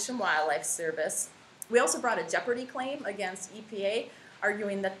with Fish and Wildlife Service. We also brought a jeopardy claim against EPA,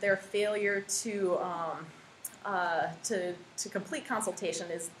 arguing that their failure to complete consultation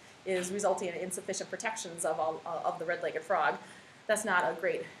is resulting in insufficient protections of the red-legged frog. That's not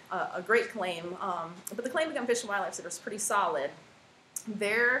a great claim, but the claim against Fish and Wildlife Service is pretty solid.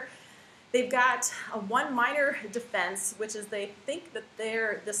 They've got one minor defense, which is they think that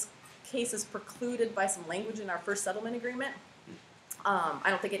this case is precluded by some language in our first settlement agreement. I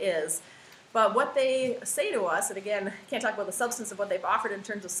don't think it is. But what they say to us, and again, can't talk about the substance of what they've offered in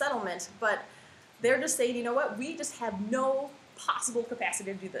terms of settlement, but they're just saying, you know what, we just have no possible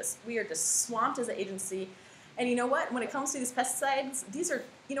capacity to do this. We are just swamped as an agency. And you know what, when it comes to these pesticides, these are,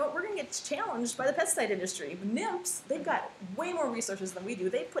 you know what, we're going to get challenged by the pesticide industry. NIMPs, they've got way more resources than we do.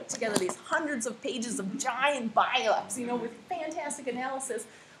 They put together these hundreds of pages of giant BIOPs, with fantastic analysis.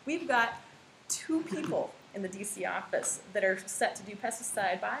 We've got 2 people in the DC office that are set to do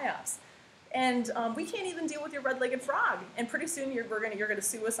pesticide BIOPs. And we can't even deal with your red-legged frog. And pretty soon you're going to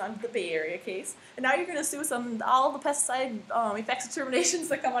sue us on the Bay Area case. And now you're going to sue us on all the pesticide effects determinations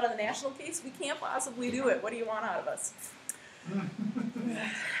that come out of the national case. We can't possibly do it. What do you want out of us?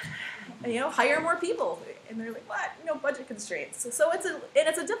 Hire more people. And they're like, what? Budget constraints. So it's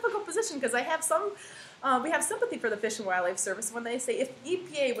a difficult position because we have sympathy for the Fish and Wildlife Service when they say if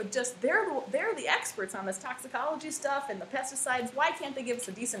EPA would just, they're the experts on this toxicology stuff and the pesticides, why can't they give us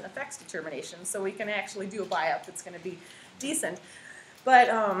a decent effects determination so we can actually do a BIOP that's going to be decent? But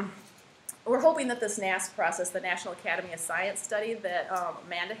we're hoping that this NASC process, the National Academy of Science study that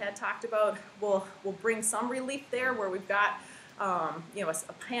Amanda had talked about, will bring some relief there, where we've got a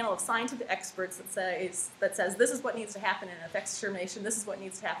panel of scientific experts that says this is what needs to happen in an effects determination, this is what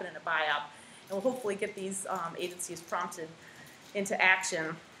needs to happen in a BIOP, and we'll hopefully get these agencies prompted into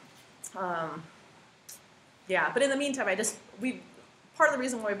action. But in the meantime, part of the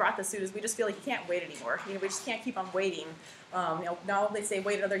reason why we brought this suit is we just feel like you can't wait anymore. We just can't keep on waiting. Now they say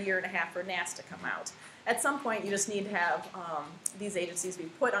wait another year and a half for NASC to come out. At some point, you just need to have these agencies be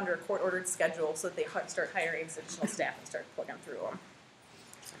put under a court-ordered schedule so that they start hiring additional staff and start plugging through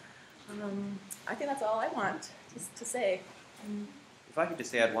them. I think that's all I want to say. If I could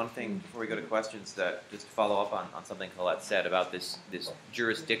just add one thing before we go to questions, just to follow up on something Colette said about this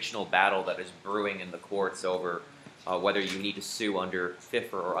jurisdictional battle that is brewing in the courts over whether you need to sue under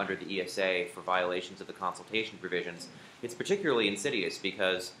FIFRA or under the ESA for violations of the consultation provisions. It's particularly insidious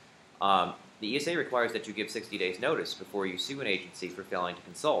because the ESA requires that you give 60 days notice before you sue an agency for failing to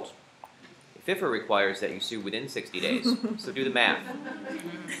consult. FIFRA requires that you sue within 60 days, so do the math.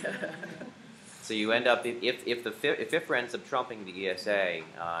 So you end up, if FIFRA ends up trumping the ESA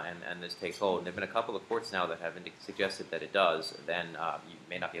and this takes hold, and there have been a couple of courts now that have suggested that it does, then you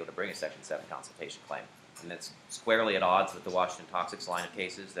may not be able to bring a Section 7 consultation claim. And that's squarely at odds with the Washington Toxics line of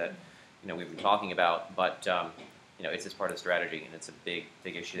cases that we've been talking about. But you know, it's just part of the strategy, and it's a big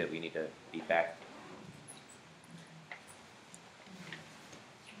issue that we need to beat back.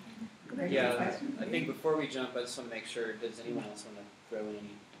 Yeah, I think before we jump, I just want to make sure, does anyone else want to throw in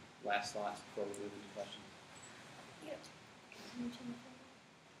any last thoughts before we move into questions?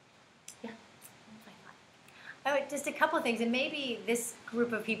 Just a couple of things, and maybe this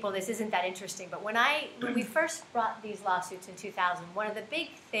group of people, this isn't that interesting, but when we first brought these lawsuits in 2000, one of the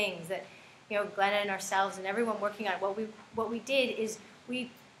big things that, you know, Glenna and ourselves and everyone working on it, what we did is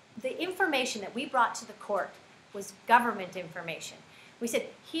the information that we brought to the court was government information. We said,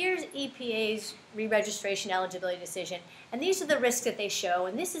 here's EPA's re-registration eligibility decision, and these are the risks that they show,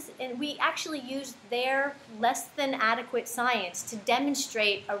 and we actually used their less than adequate science to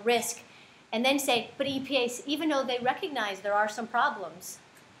demonstrate a risk, and then say, but EPA, even though they recognize there are some problems,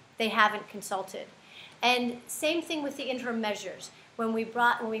 they haven't consulted. And same thing with the interim measures. When we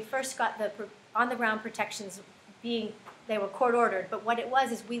first got the on-the-ground protections they were court-ordered, but what it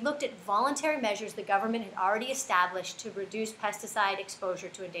was is we looked at voluntary measures the government had already established to reduce pesticide exposure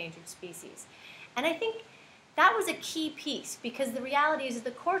to endangered species. And I think that was a key piece, because the reality is that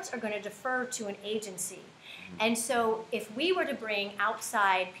the courts are going to defer to an agency. And so if we were to bring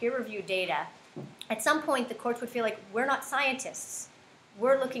outside peer-reviewed data, at some point the courts would feel like we're not scientists.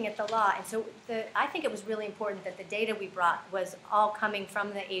 We're looking at the law. And so I think it was really important that the data we brought was all coming from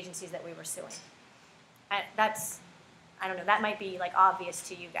the agencies that we were suing. I don't know, that might be like obvious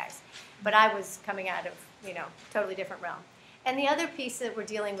to you guys, but I was coming out of, you know, totally different realm. And the other piece that we're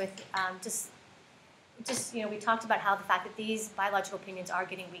dealing with, you know, we talked about how the fact that these biological opinions are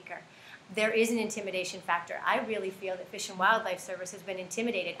getting weaker. There is an intimidation factor. I really feel that Fish and Wildlife Service has been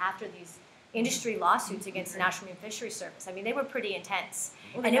intimidated after these industry lawsuits against the National Marine Fisheries Service. I mean, they were pretty intense,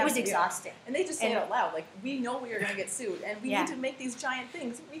 and it was exhausting. And they just say it out loud, like, we know we are going to get sued, and we need to make these giant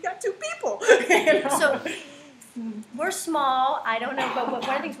things. We got 2 people. You know? So we're small. I don't know, but one of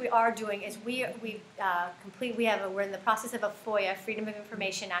the things we are doing is we're in the process of a FOIA, Freedom of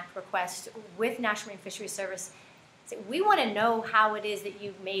Information Act request with National Marine Fisheries Service. So we want to know how it is that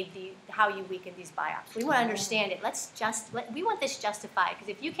you how you weakened these biops. We want to understand it. We want this justified, because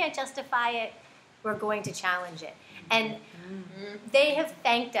if you can't justify it, we're going to challenge it. And they have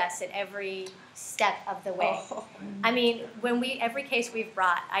thanked us at every step of the way. I mean, every case we've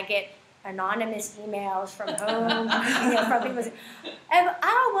brought, I get anonymous emails from home, you know, from people saying,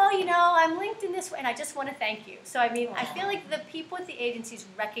 oh, well, you know, I'm linked in this way, and I just want to thank you. So, I mean, I feel like the people at the agencies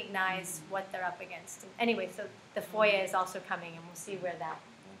recognize what they're up against. Anyway, so the FOIA is also coming, and we'll see where that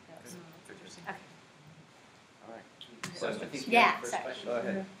goes. Okay. All right. So I think you Yeah, have the first sorry. question. Go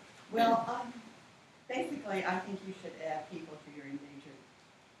ahead. Well, basically, I think you should add people to your endangered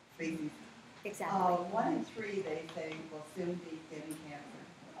species. Exactly. 1 in 3, they say, will soon be getting cancer.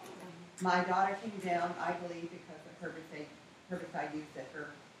 My daughter came down, I believe, because of herbicide use at her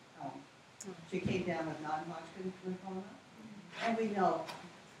home. She came down with non-Hodgkin's lymphoma. And we know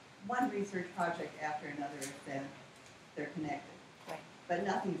one research project after another has said they're connected. Right. But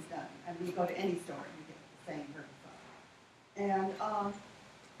nothing's done. I mean, you go to any store and you get the same herbicide. And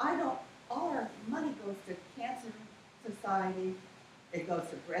all our money goes to Cancer Society, it goes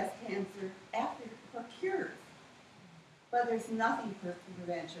to breast cancer, for cures. But there's nothing for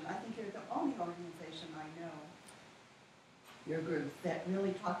prevention. I think you're the only organization I know, your groups, that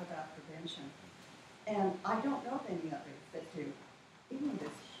really talk about prevention. And I don't know of any others that do. Even with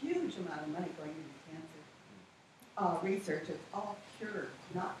this huge amount of money going into cancer research, it's all cure,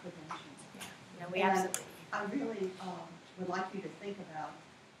 not prevention. Yeah. No, we absolutely. I really would like you to think about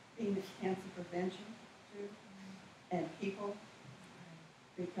being a cancer prevention too, and people.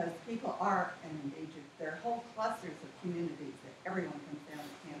 Because people are endangered. There are whole clusters of communities that everyone comes down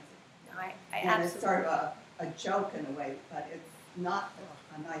with cancer. No, I and absolutely. it's sort of a joke in a way, but it's not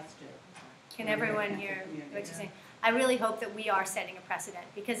a nice joke. Can everyone hear what you're saying? I really hope that we are setting a precedent,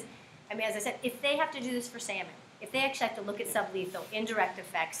 because, I mean, as I said, if they have to do this for salmon, if they actually have to look at sublethal, indirect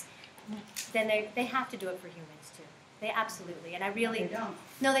effects, then they have to do it for humans too. They absolutely. And I really... They don't.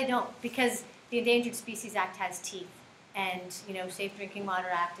 No, they don't, because the Endangered Species Act has teeth. And, you know, Safe Drinking Water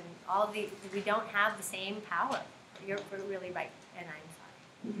Act and all of we don't have the same power. You're really right, and I'm sorry.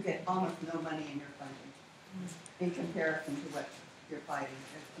 You get almost no money in your funding in comparison to what you're fighting.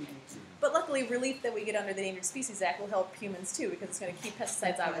 But luckily, relief that we get under the Endangered Species Act will help humans too, because it's going to keep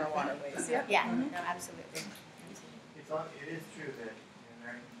pesticides out of our waterways. Yeah. Yeah, no, absolutely. It is true that the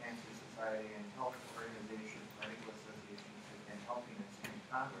American Cancer Society and health organizations, medical associations have been helping us in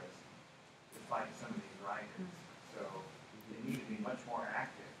Congress to fight some of these riders. So they need to be much more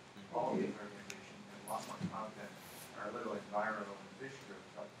active. All of these organizations have a lot more content. Our little environmental and fish groups,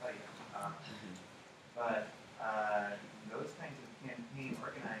 I'll tell you. But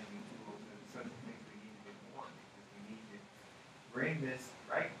bring this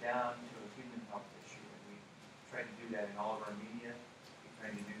right down to a human health issue. And we try to do that in all of our media. We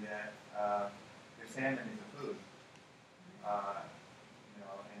try to do that. The salmon is a food.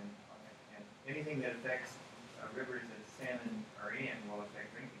 And anything that affects rivers that salmon are in will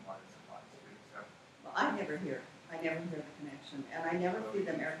affect drinking water supplies too. So, Well, I never hear the connection, and I never see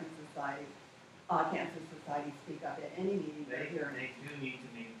the American Society, Cancer Society speak up at any meeting they here. do need to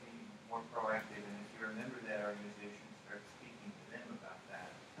be more proactive, and if you're a member of that organization, start speaking to them about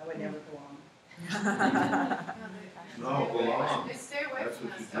that. I would never go on. No, go on. They stay away That's from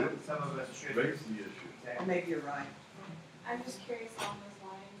what us. you do. Some of us should. Raise the issue. Well, maybe you're right. I'm just curious along those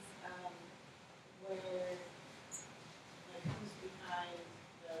lines, where, like, who's behind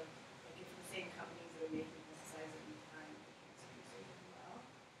the, like, if the same companies that are making pesticides are behind the cancer research as well?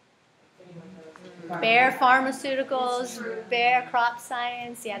 If anyone knows. Bayer Pharmaceuticals, Bayer Crop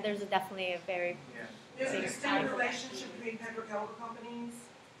Science, yeah, there's definitely a very Yeah. There's an extended relationship between petrochemical companies,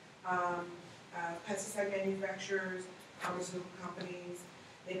 pesticide manufacturers, pharmaceutical companies.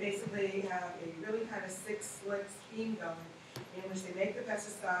 They basically have a really kind of sick, slick scheme going in which they make the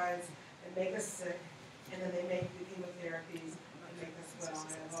pesticides and make us sick, and then they make the chemotherapies and make us well,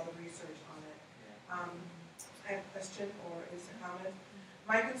 and have all the research on it. I have a question or is a comment.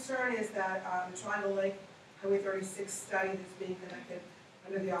 My concern is that the Triangle Lake Highway 36 study that's being conducted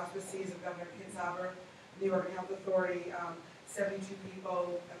under the auspices of Governor Kitzhaber, New York Health Authority, 72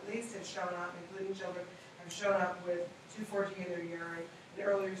 people at least have shown up, including children, have shown up with 2,4-D in their urine. An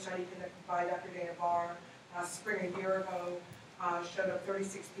earlier study conducted by Dr. Dana Barr, spring a year ago, showed up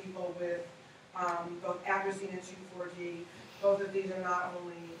 36 people with both atrazine and 2,4-D. Both of these are not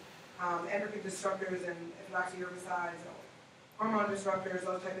only endocrine disruptors and herbicides, hormone disruptors,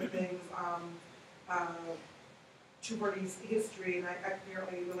 those type of things. 2,4-D's history, and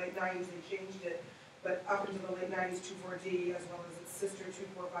apparently in the late 90s they changed it, but up into the late 90s, 2,4-D, as well as its sister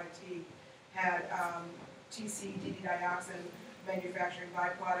 2,4,5-T, had TC-DD dioxin manufacturing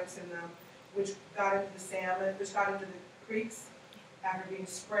byproducts in them, which got into the salmon, which got into the creeks after being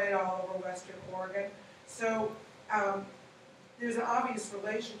sprayed all over western Oregon. So there's an obvious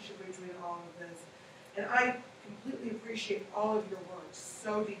relationship between all of this, and I completely appreciate all of your work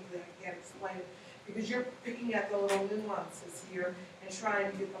so deeply I can't explain it, because you're picking at the little nuances here and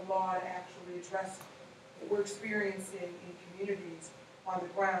trying to get the law to actually address what we're experiencing in communities on the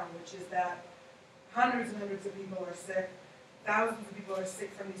ground, which is that hundreds and hundreds of people are sick, thousands of people are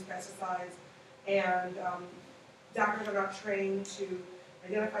sick from these pesticides, and doctors are not trained to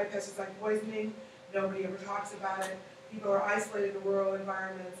identify pesticide poisoning. Nobody ever talks about it. People are isolated in rural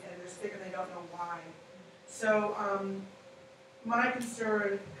environments and they're sick and they don't know why. So my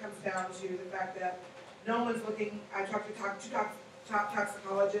concern comes down to the fact that no one's looking. I talked to two top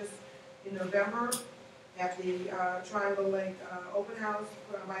toxicologists in November at the Triangle Lake open house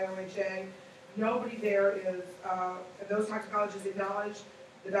put on by OHA. Nobody there is, and those toxicologists acknowledged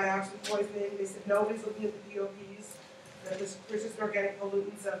the dioxin poisoning. They said nobody's looking at the POPs, that there's persistent organic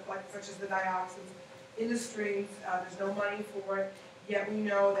pollutants such as the dioxins in the streams. There's no money for it, yet we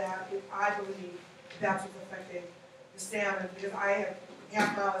know that I believe that's what's affecting the salmon, because I have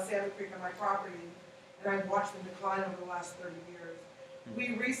half a mile of Salmon Creek on my property, and I've watched them decline over the last 30 years.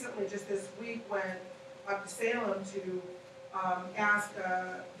 We recently, just this week, went up to Salem to ask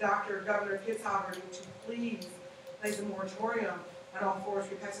Governor Kitzhaber to please place a moratorium on all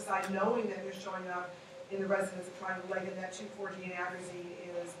forestry pesticide, knowing that they're showing up in the residents of Triangle Lake, and that 2,4-D and atrazine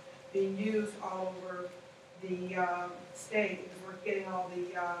is being used all over the state, because we're getting all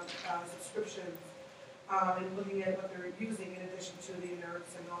the subscriptions and looking at what they're using in addition to the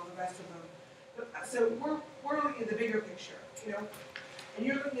inerts and all the rest of them. But, so we're looking at the bigger picture, you know, and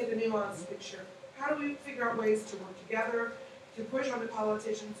you're looking at the nuanced picture. How do we figure out ways to work together, to push on the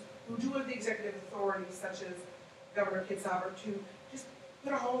politicians who do have the executive authority, such as Governor Kitzhaber, to just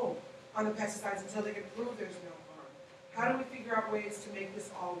put a hold on the pesticides until they can prove there's no harm? How do we figure out ways to make this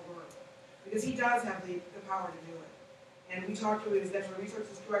all work? Because he does have the power to do it. And we talked to his Natural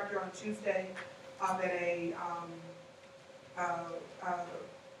Resources Director on Tuesday up at a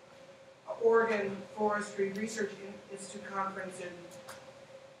Oregon Forestry Research Institute conference in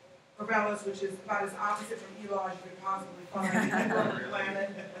Corvallis, which is about as opposite from Eli as you could possibly find on the planet.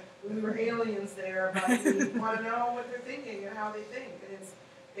 We were aliens there, but we want to know what they're thinking and how they think. And it's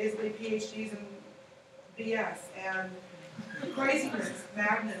basically PhDs in BS and craziness,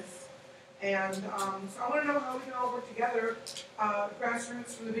 madness. And so I want to know how we can all work together,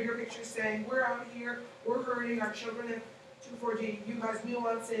 grassroots from the bigger picture, saying we're out here, we're hurting, our children have 2,4-D, you guys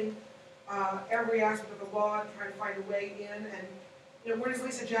nuancing every aspect of the law and trying to find a way in. And you know, where does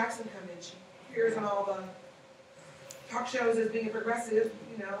Lisa Jackson come in? She appears on all the talk shows as being a progressive,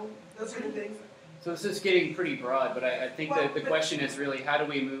 you know, those sort of things. So this is getting pretty broad, but I think that the question is really how do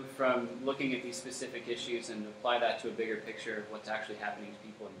we move from looking at these specific issues and apply that to a bigger picture of what's actually happening to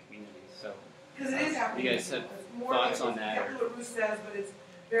people in communities. So, Because it is happening. you guys have more thoughts on that? Exactly what Ruth says, but it's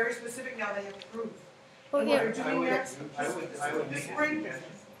very specific now. They have proof. Well, And yeah. what they're doing next. I would make a spring. suggestion.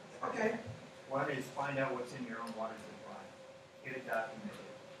 Okay. One is find out what's in your own water supply. Get it documented.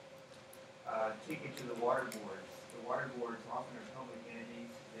 Take it to the water boards. The water boards often are public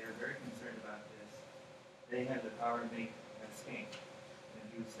entities. They're very concerned about this. They have the power to make a stink. And if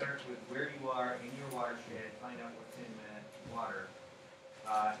you start with where you are in your watershed, find out what's in that water,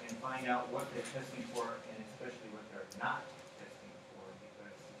 and find out what they're testing for, and especially what they're not testing for,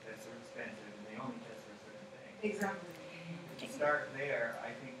 because tests are expensive and they only test for certain things. Exactly. If you start there,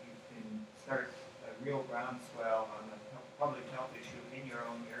 I think you can start a real groundswell on the public health issue in your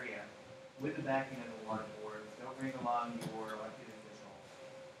own area with the backing of the water boards. They'll bring along your elected officials.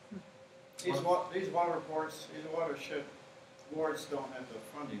 These water boards, these watershed boards don't have the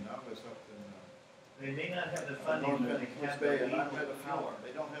funding. I was up in They may not have the funding, but they have the Bay, and I legal met a few. power.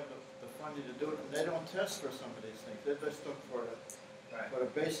 They don't have the funding to do it. And they don't test for some of these things. They just look for Right. the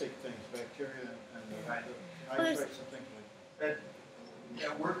basic things, bacteria and Right. the Well, there's- nitrates and things like that.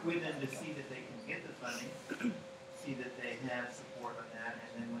 But work with them to see that they can get the funding, see that they have support on that,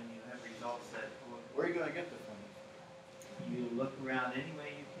 and then when you have results that Where are you going to get the funding? you look around any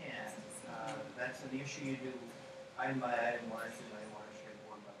way you can. That's an issue you do item by item, watershed by watershed,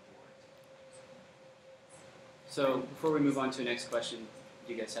 board by board. So before we move on to the next question,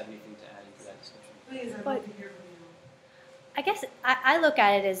 do you guys have anything to add into that discussion? Please, I'd But- love to hear from you. I guess I look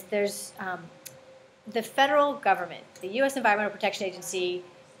at it as there's the federal government, the U.S. Environmental Protection Agency,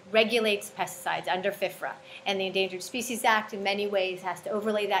 regulates pesticides under FIFRA, and the Endangered Species Act in many ways has to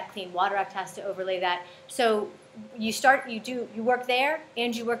overlay that. Clean Water Act has to overlay that. So you work there,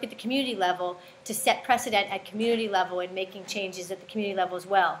 and you work at the community level to set precedent at community level and making changes at the community level as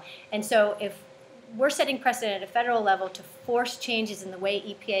well. And so if we're setting precedent at a federal level to force changes in the way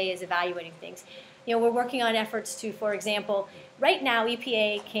EPA is evaluating things. You know, we're working on efforts to, for example, right now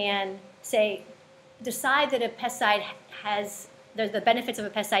EPA can say, decide that a pesticide has the benefits of a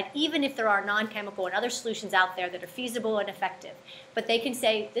pesticide, even if there are non-chemical and other solutions out there that are feasible and effective. But they can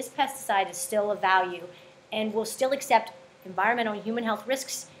say this pesticide is still of value and will still accept environmental and human health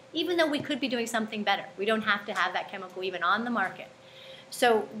risks, even though we could be doing something better. We don't have to have that chemical even on the market.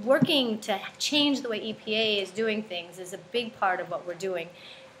 So working to change the way EPA is doing things is a big part of what we're doing.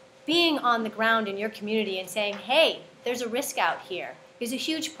 Being on the ground in your community and saying, hey, there's a risk out here is a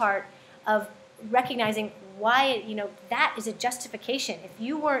huge part of recognizing why, you know, that is a justification.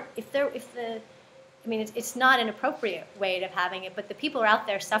 It's not an appropriate way of having it, but the people are out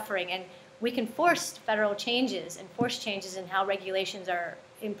there suffering, and we can force federal changes and force changes in how regulations are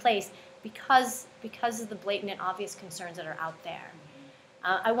in place because of the blatant and obvious concerns that are out there.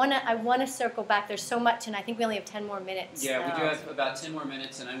 I want to circle back. There's so much, and I think we only have 10 more minutes. Yeah, we do have about 10 more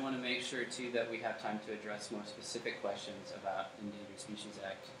minutes, and I want to make sure, too, that we have time to address more specific questions about Endangered Species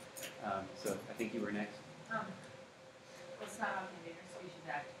Act. So I think you were next. It's not on the Endangered Species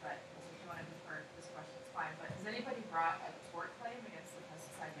Act, but if you want to defer this question, it's fine. But has anybody brought a tort claim against the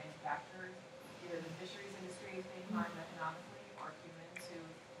pesticide manufacturers, either the fisheries industry is being harmed economically, or humans who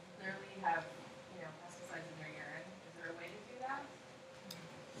clearly have, you know, pesticides in their urine? Is there a way to do that?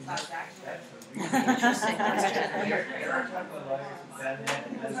 That's a really interesting question. There are a couple of lawyers who've done that,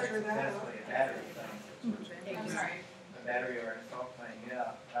 and that's successfully a battery claim. I'm sorry. A battery or an assault claim,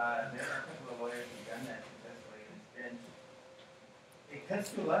 yeah. There are a couple of lawyers who've done that successfully, and it cuts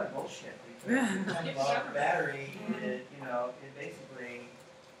through a lot of bullshit, because battery, it basically,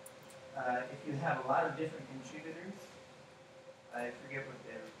 if you have a lot of different contributors, I forget what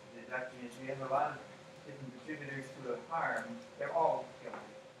the document is, you have a lot of different contributors to a harm, they're all guilty.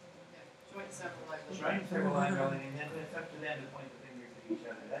 Joint and several liability. Joint and several liability, and then it's up to them to point the fingers at each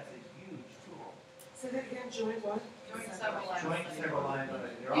other. That's a huge tool. Say that again, joint what? Joint and several liability. Joint and several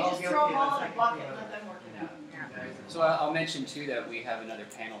liability. They're You all just guilty throw them of all the in a second bucket and deal. let them work it out. Exactly. So I'll mention, too, that we have another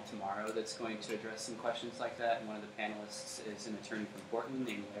panel tomorrow that's going to address some questions like that, and one of the panelists is an attorney from Portland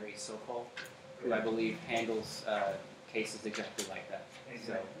named Larry Sokol, who I believe handles cases exactly like that.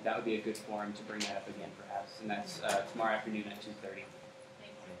 So that would be a good forum to bring that up again, perhaps, and that's tomorrow afternoon at 2:30.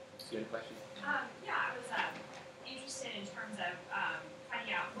 Thank you. You had a question? Yeah, I was interested in terms of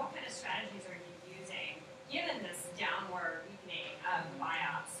finding out what kind of strategies are you using, given this downward weakening of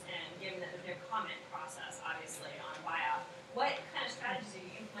buyouts, and given that the comment process, obviously, on buyout, what kind of strategies are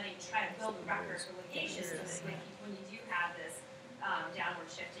you implementing to try to build a record for litigation so that when you do have this downward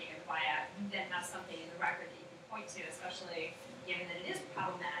shifting of buyout, you then have something in the record that you can point to, especially given that it is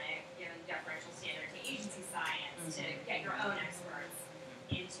problematic, given deferential standard to agency science, to get your own experts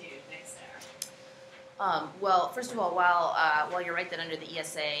into the mix there? Well, first of all, while you're right that under the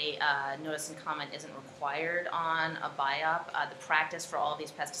ESA, notice and comment isn't required on a BIOP, the practice for all of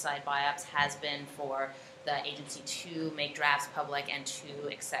these pesticide BIOPs has been for the agency to make drafts public and to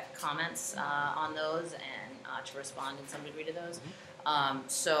accept comments on those and to respond in some degree to those.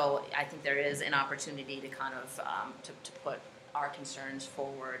 So I think there is an opportunity to kind of to put our concerns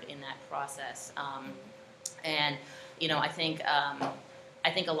forward in that process. And you know, I think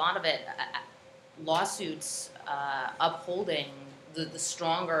a lot of it. Lawsuits upholding the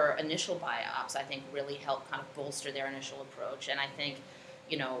stronger initial BIOPs, I think, really help kind of bolster their initial approach. And I think,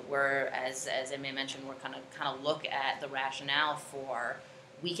 you know, we're, as Emma mentioned, we're kind of look at the rationale for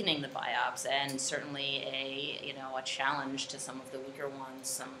weakening the BIOPs, and certainly a challenge to some of the weaker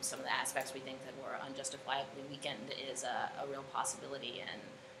ones. Some of the aspects we think that were unjustifiably weakened is a real possibility, and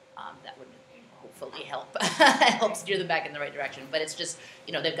that would hopefully help steer them back in the right direction. But it's just,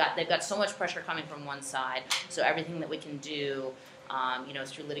 you know, they've got so much pressure coming from one side. So everything that we can do, you know,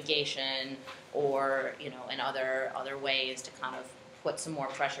 through litigation or, you know, in other ways to kind of put some more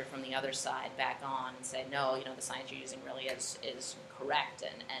pressure from the other side back on and say, no, you know, the science you're using really is correct,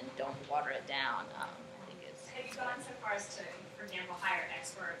 and don't water it down. I think is. Have you gone so far as to, for example, hire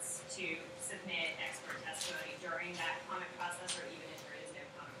experts to submit expert testimony during that comment process, or even if there is no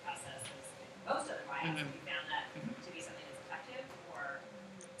comment process? Most other BIOPs, have you found that to be something that's effective, or?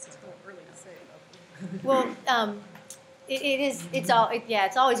 It's a little early to say. Well, it's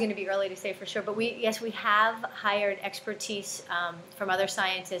always going to be early to say for sure. But we have hired expertise from other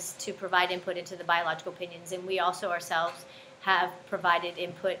scientists to provide input into the biological opinions, and we also ourselves have provided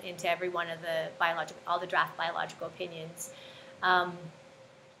input into every one of the all the draft biological opinions. And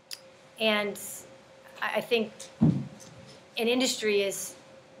I think an industry is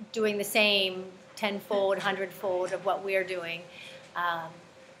doing the same tenfold, hundredfold of what we're doing.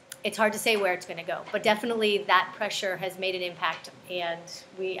 It's hard to say where it's going to go, but definitely that pressure has made an impact, and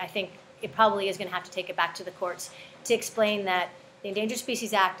I think it probably is going to have to take it back to the courts to explain that the Endangered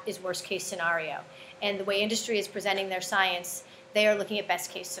Species Act is worst case scenario, and the way industry is presenting their science, they are looking at best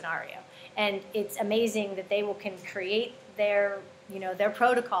case scenario. And it's amazing that they can create their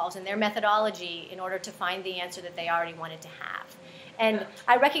protocols and their methodology in order to find the answer that they already wanted to have. And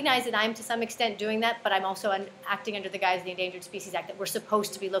I recognize that I'm to some extent doing that, but I'm also acting under the guise of the Endangered Species Act, that we're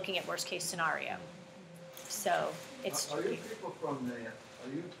supposed to be looking at worst case scenario. So it's. Are you people are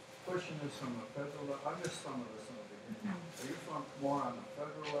you pushing this from the federal level? I missed some of this in the beginning. Are you from more on the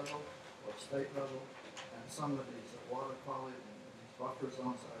federal level or state level? And some of these water quality and these buffer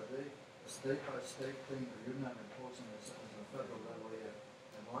zones, are they a state by state thing, or you're not imposing this at the federal level yet?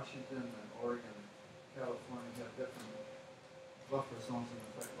 And Washington and Oregon and California have different buffer zones in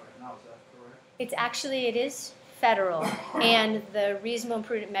effect right now, is that correct? It is federal, and the reasonable and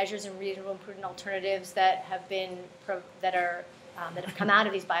prudent measures and reasonable and prudent alternatives that have come out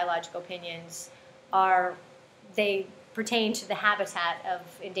of these biological opinions they pertain to the habitat of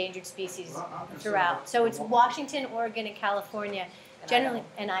endangered species throughout. So it's Washington, Oregon, and California, generally,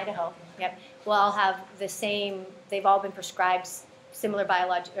 and Idaho. Yep, will all have the same. They've all been prescribed similar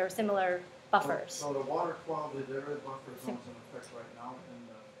similar buffers. So the water quality, there is buffer zones in effect right now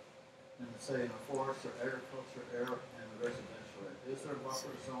in the forest or agriculture area and the residential area. Is there buffer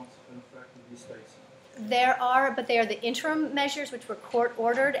zones in effect in these states? There are, but they are the interim measures which were court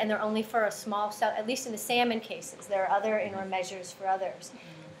ordered, and they're only for a small set, at least in the salmon cases. There are other interim measures for others.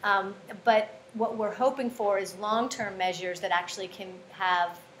 But what we're hoping for is long-term measures that actually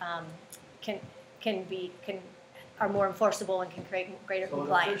are more enforceable and can create greater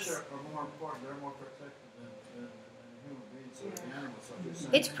compliance. So the fish are more important, they're more protected than human beings or the animals.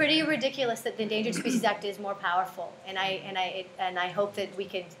 It's pretty ridiculous that the Endangered Species Act is more powerful, and I hope that we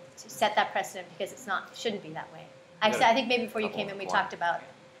can set that precedent, because it shouldn't be that way. I think maybe before you came in we talked about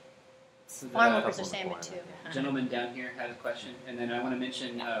farm workers or salmon too. Gentleman down here had a question, and then I want to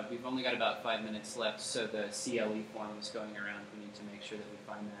mention we've only got about 5 minutes left, so the CLE form is going around. We need to make sure that we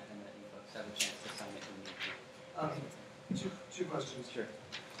find that and that you folks have a chance to sign it when you need to. Two questions. Sure.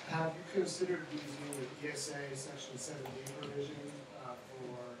 Have you considered using the ESA Section 7D provision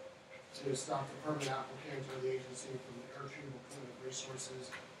to stop the permit applicant or the agency from air retrieval permit resources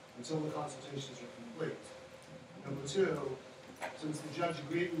until the consultations are complete? Number two, since the judge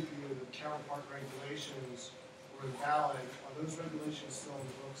agreed with you that the counterpart regulations were invalid, are those regulations still in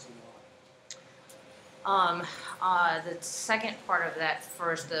the books and why? The second part of that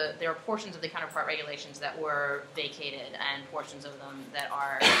first, there are portions of the counterpart regulations that were vacated and portions of them that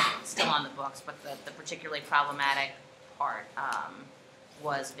are still on the books, but the particularly problematic part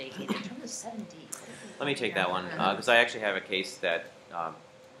was vacated. In terms of 7D. Let me take that one, because I actually have a case that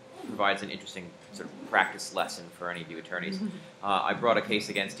provides an interesting sort of practice lesson for any of you attorneys. I brought a case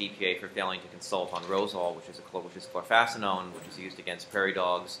against EPA for failing to consult on Rosol, which is chlorphacinone, which is used against prairie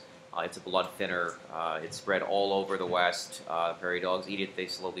dogs. It's a blood thinner. It's spread all over the West. Prairie dogs eat it. They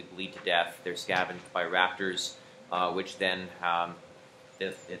slowly bleed to death. They're scavenged by raptors, which then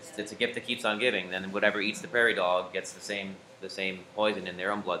it's a gift that keeps on giving. Then whatever eats the prairie dog gets the same poison in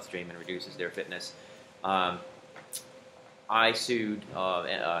their own bloodstream and reduces their fitness. I sued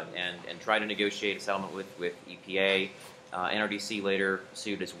and tried to negotiate a settlement with EPA. NRDC later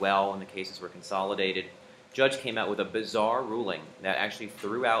sued as well, and the cases were consolidated. Judge came out with a bizarre ruling that actually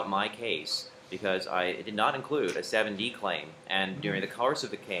threw out my case because it did not include a 7D claim. And during the course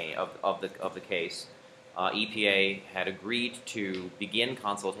of the case, EPA had agreed to begin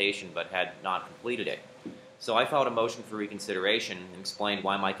consultation but had not completed it. So I filed a motion for reconsideration and explained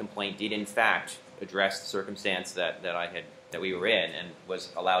why my complaint did in fact address the circumstance that we were in and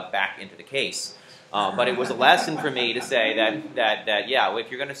was allowed back into the case. But it was a lesson for me to say that yeah, if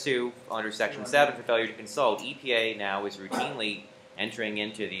you're going to sue under Section 7 for failure to consult, EPA now is routinely entering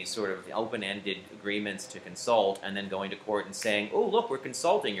into these sort of open-ended agreements to consult and then going to court and saying, oh, look, we're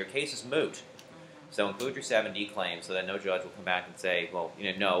consulting, your case is moot. So include your 7D claim so that no judge will come back and say, well,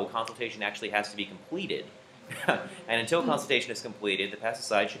 no, consultation actually has to be completed. And until consultation is completed, the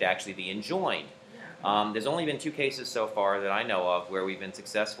pesticide should actually be enjoined. There's only been 2 cases so far that I know of where we've been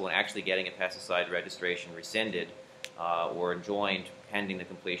successful in actually getting a pesticide registration rescinded or enjoined pending the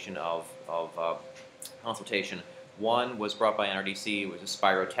completion of consultation. One was brought by NRDC. It was a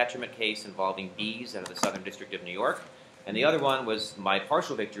spirotetramet case involving bees out of the Southern District of New York. And the other one was my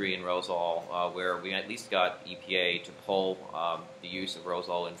partial victory in Rosol, where we at least got EPA to pull the use of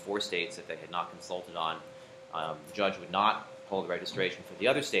Rosol in 4 states that they had not consulted on. The judge would not pull the registration for the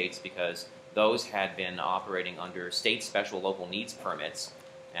other states because those had been operating under state special local needs permits,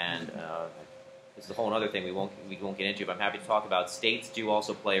 and this is a whole other thing we won't get into, but I'm happy to talk about. States do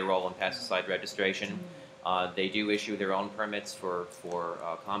also play a role in pesticide registration. They do issue their own permits for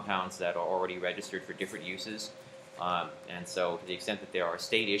compounds that are already registered for different uses, and so to the extent that there are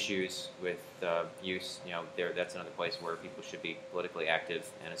state issues with use, that's another place where people should be politically active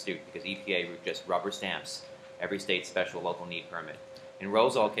and astute, because EPA just rubber stamps every state's special local need permit. In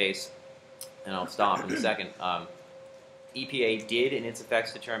Rosol case, and I'll stop in a second, EPA did, in its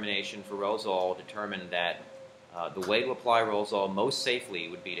effects determination for Rosol, determine that the way to apply Rosol most safely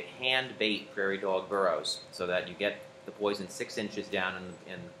would be to hand bait prairie dog burrows so that you get the poison 6 inches down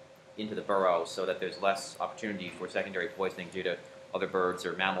into the burrow so that there's less opportunity for secondary poisoning due to other birds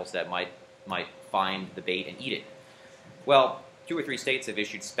or mammals that might find the bait and eat it. Well, 2 or 3 states have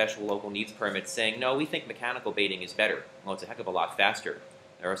issued special local needs permits saying, no, we think mechanical baiting is better. Well, it's a heck of a lot faster.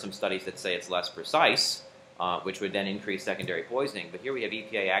 There are some studies that say it's less precise, which would then increase secondary poisoning. But here we have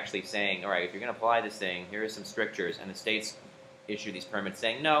EPA actually saying, all right, if you're going to apply this thing, here are some strictures. And the states issue these permits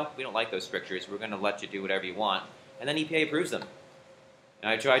saying, no, we don't like those strictures. We're going to let you do whatever you want. And then EPA approves them. And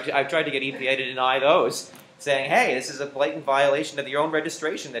I've tried to get EPA to deny those, saying, hey, this is a blatant violation of your own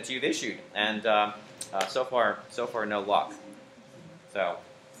registration that you've issued. And so far, no luck. So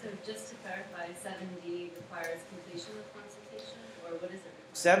just to clarify, 7D requires completion of consultation, or what is it?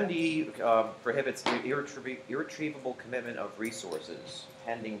 7D prohibits irretrievable commitment of resources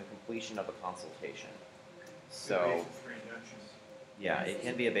pending the completion of a consultation. So, yeah, it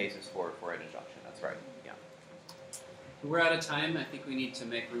can be a basis for an injunction. That's right. Yeah. We're out of time. I think we need to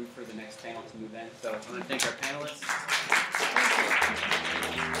make room for the next panel to move in. So I want to thank our panelists.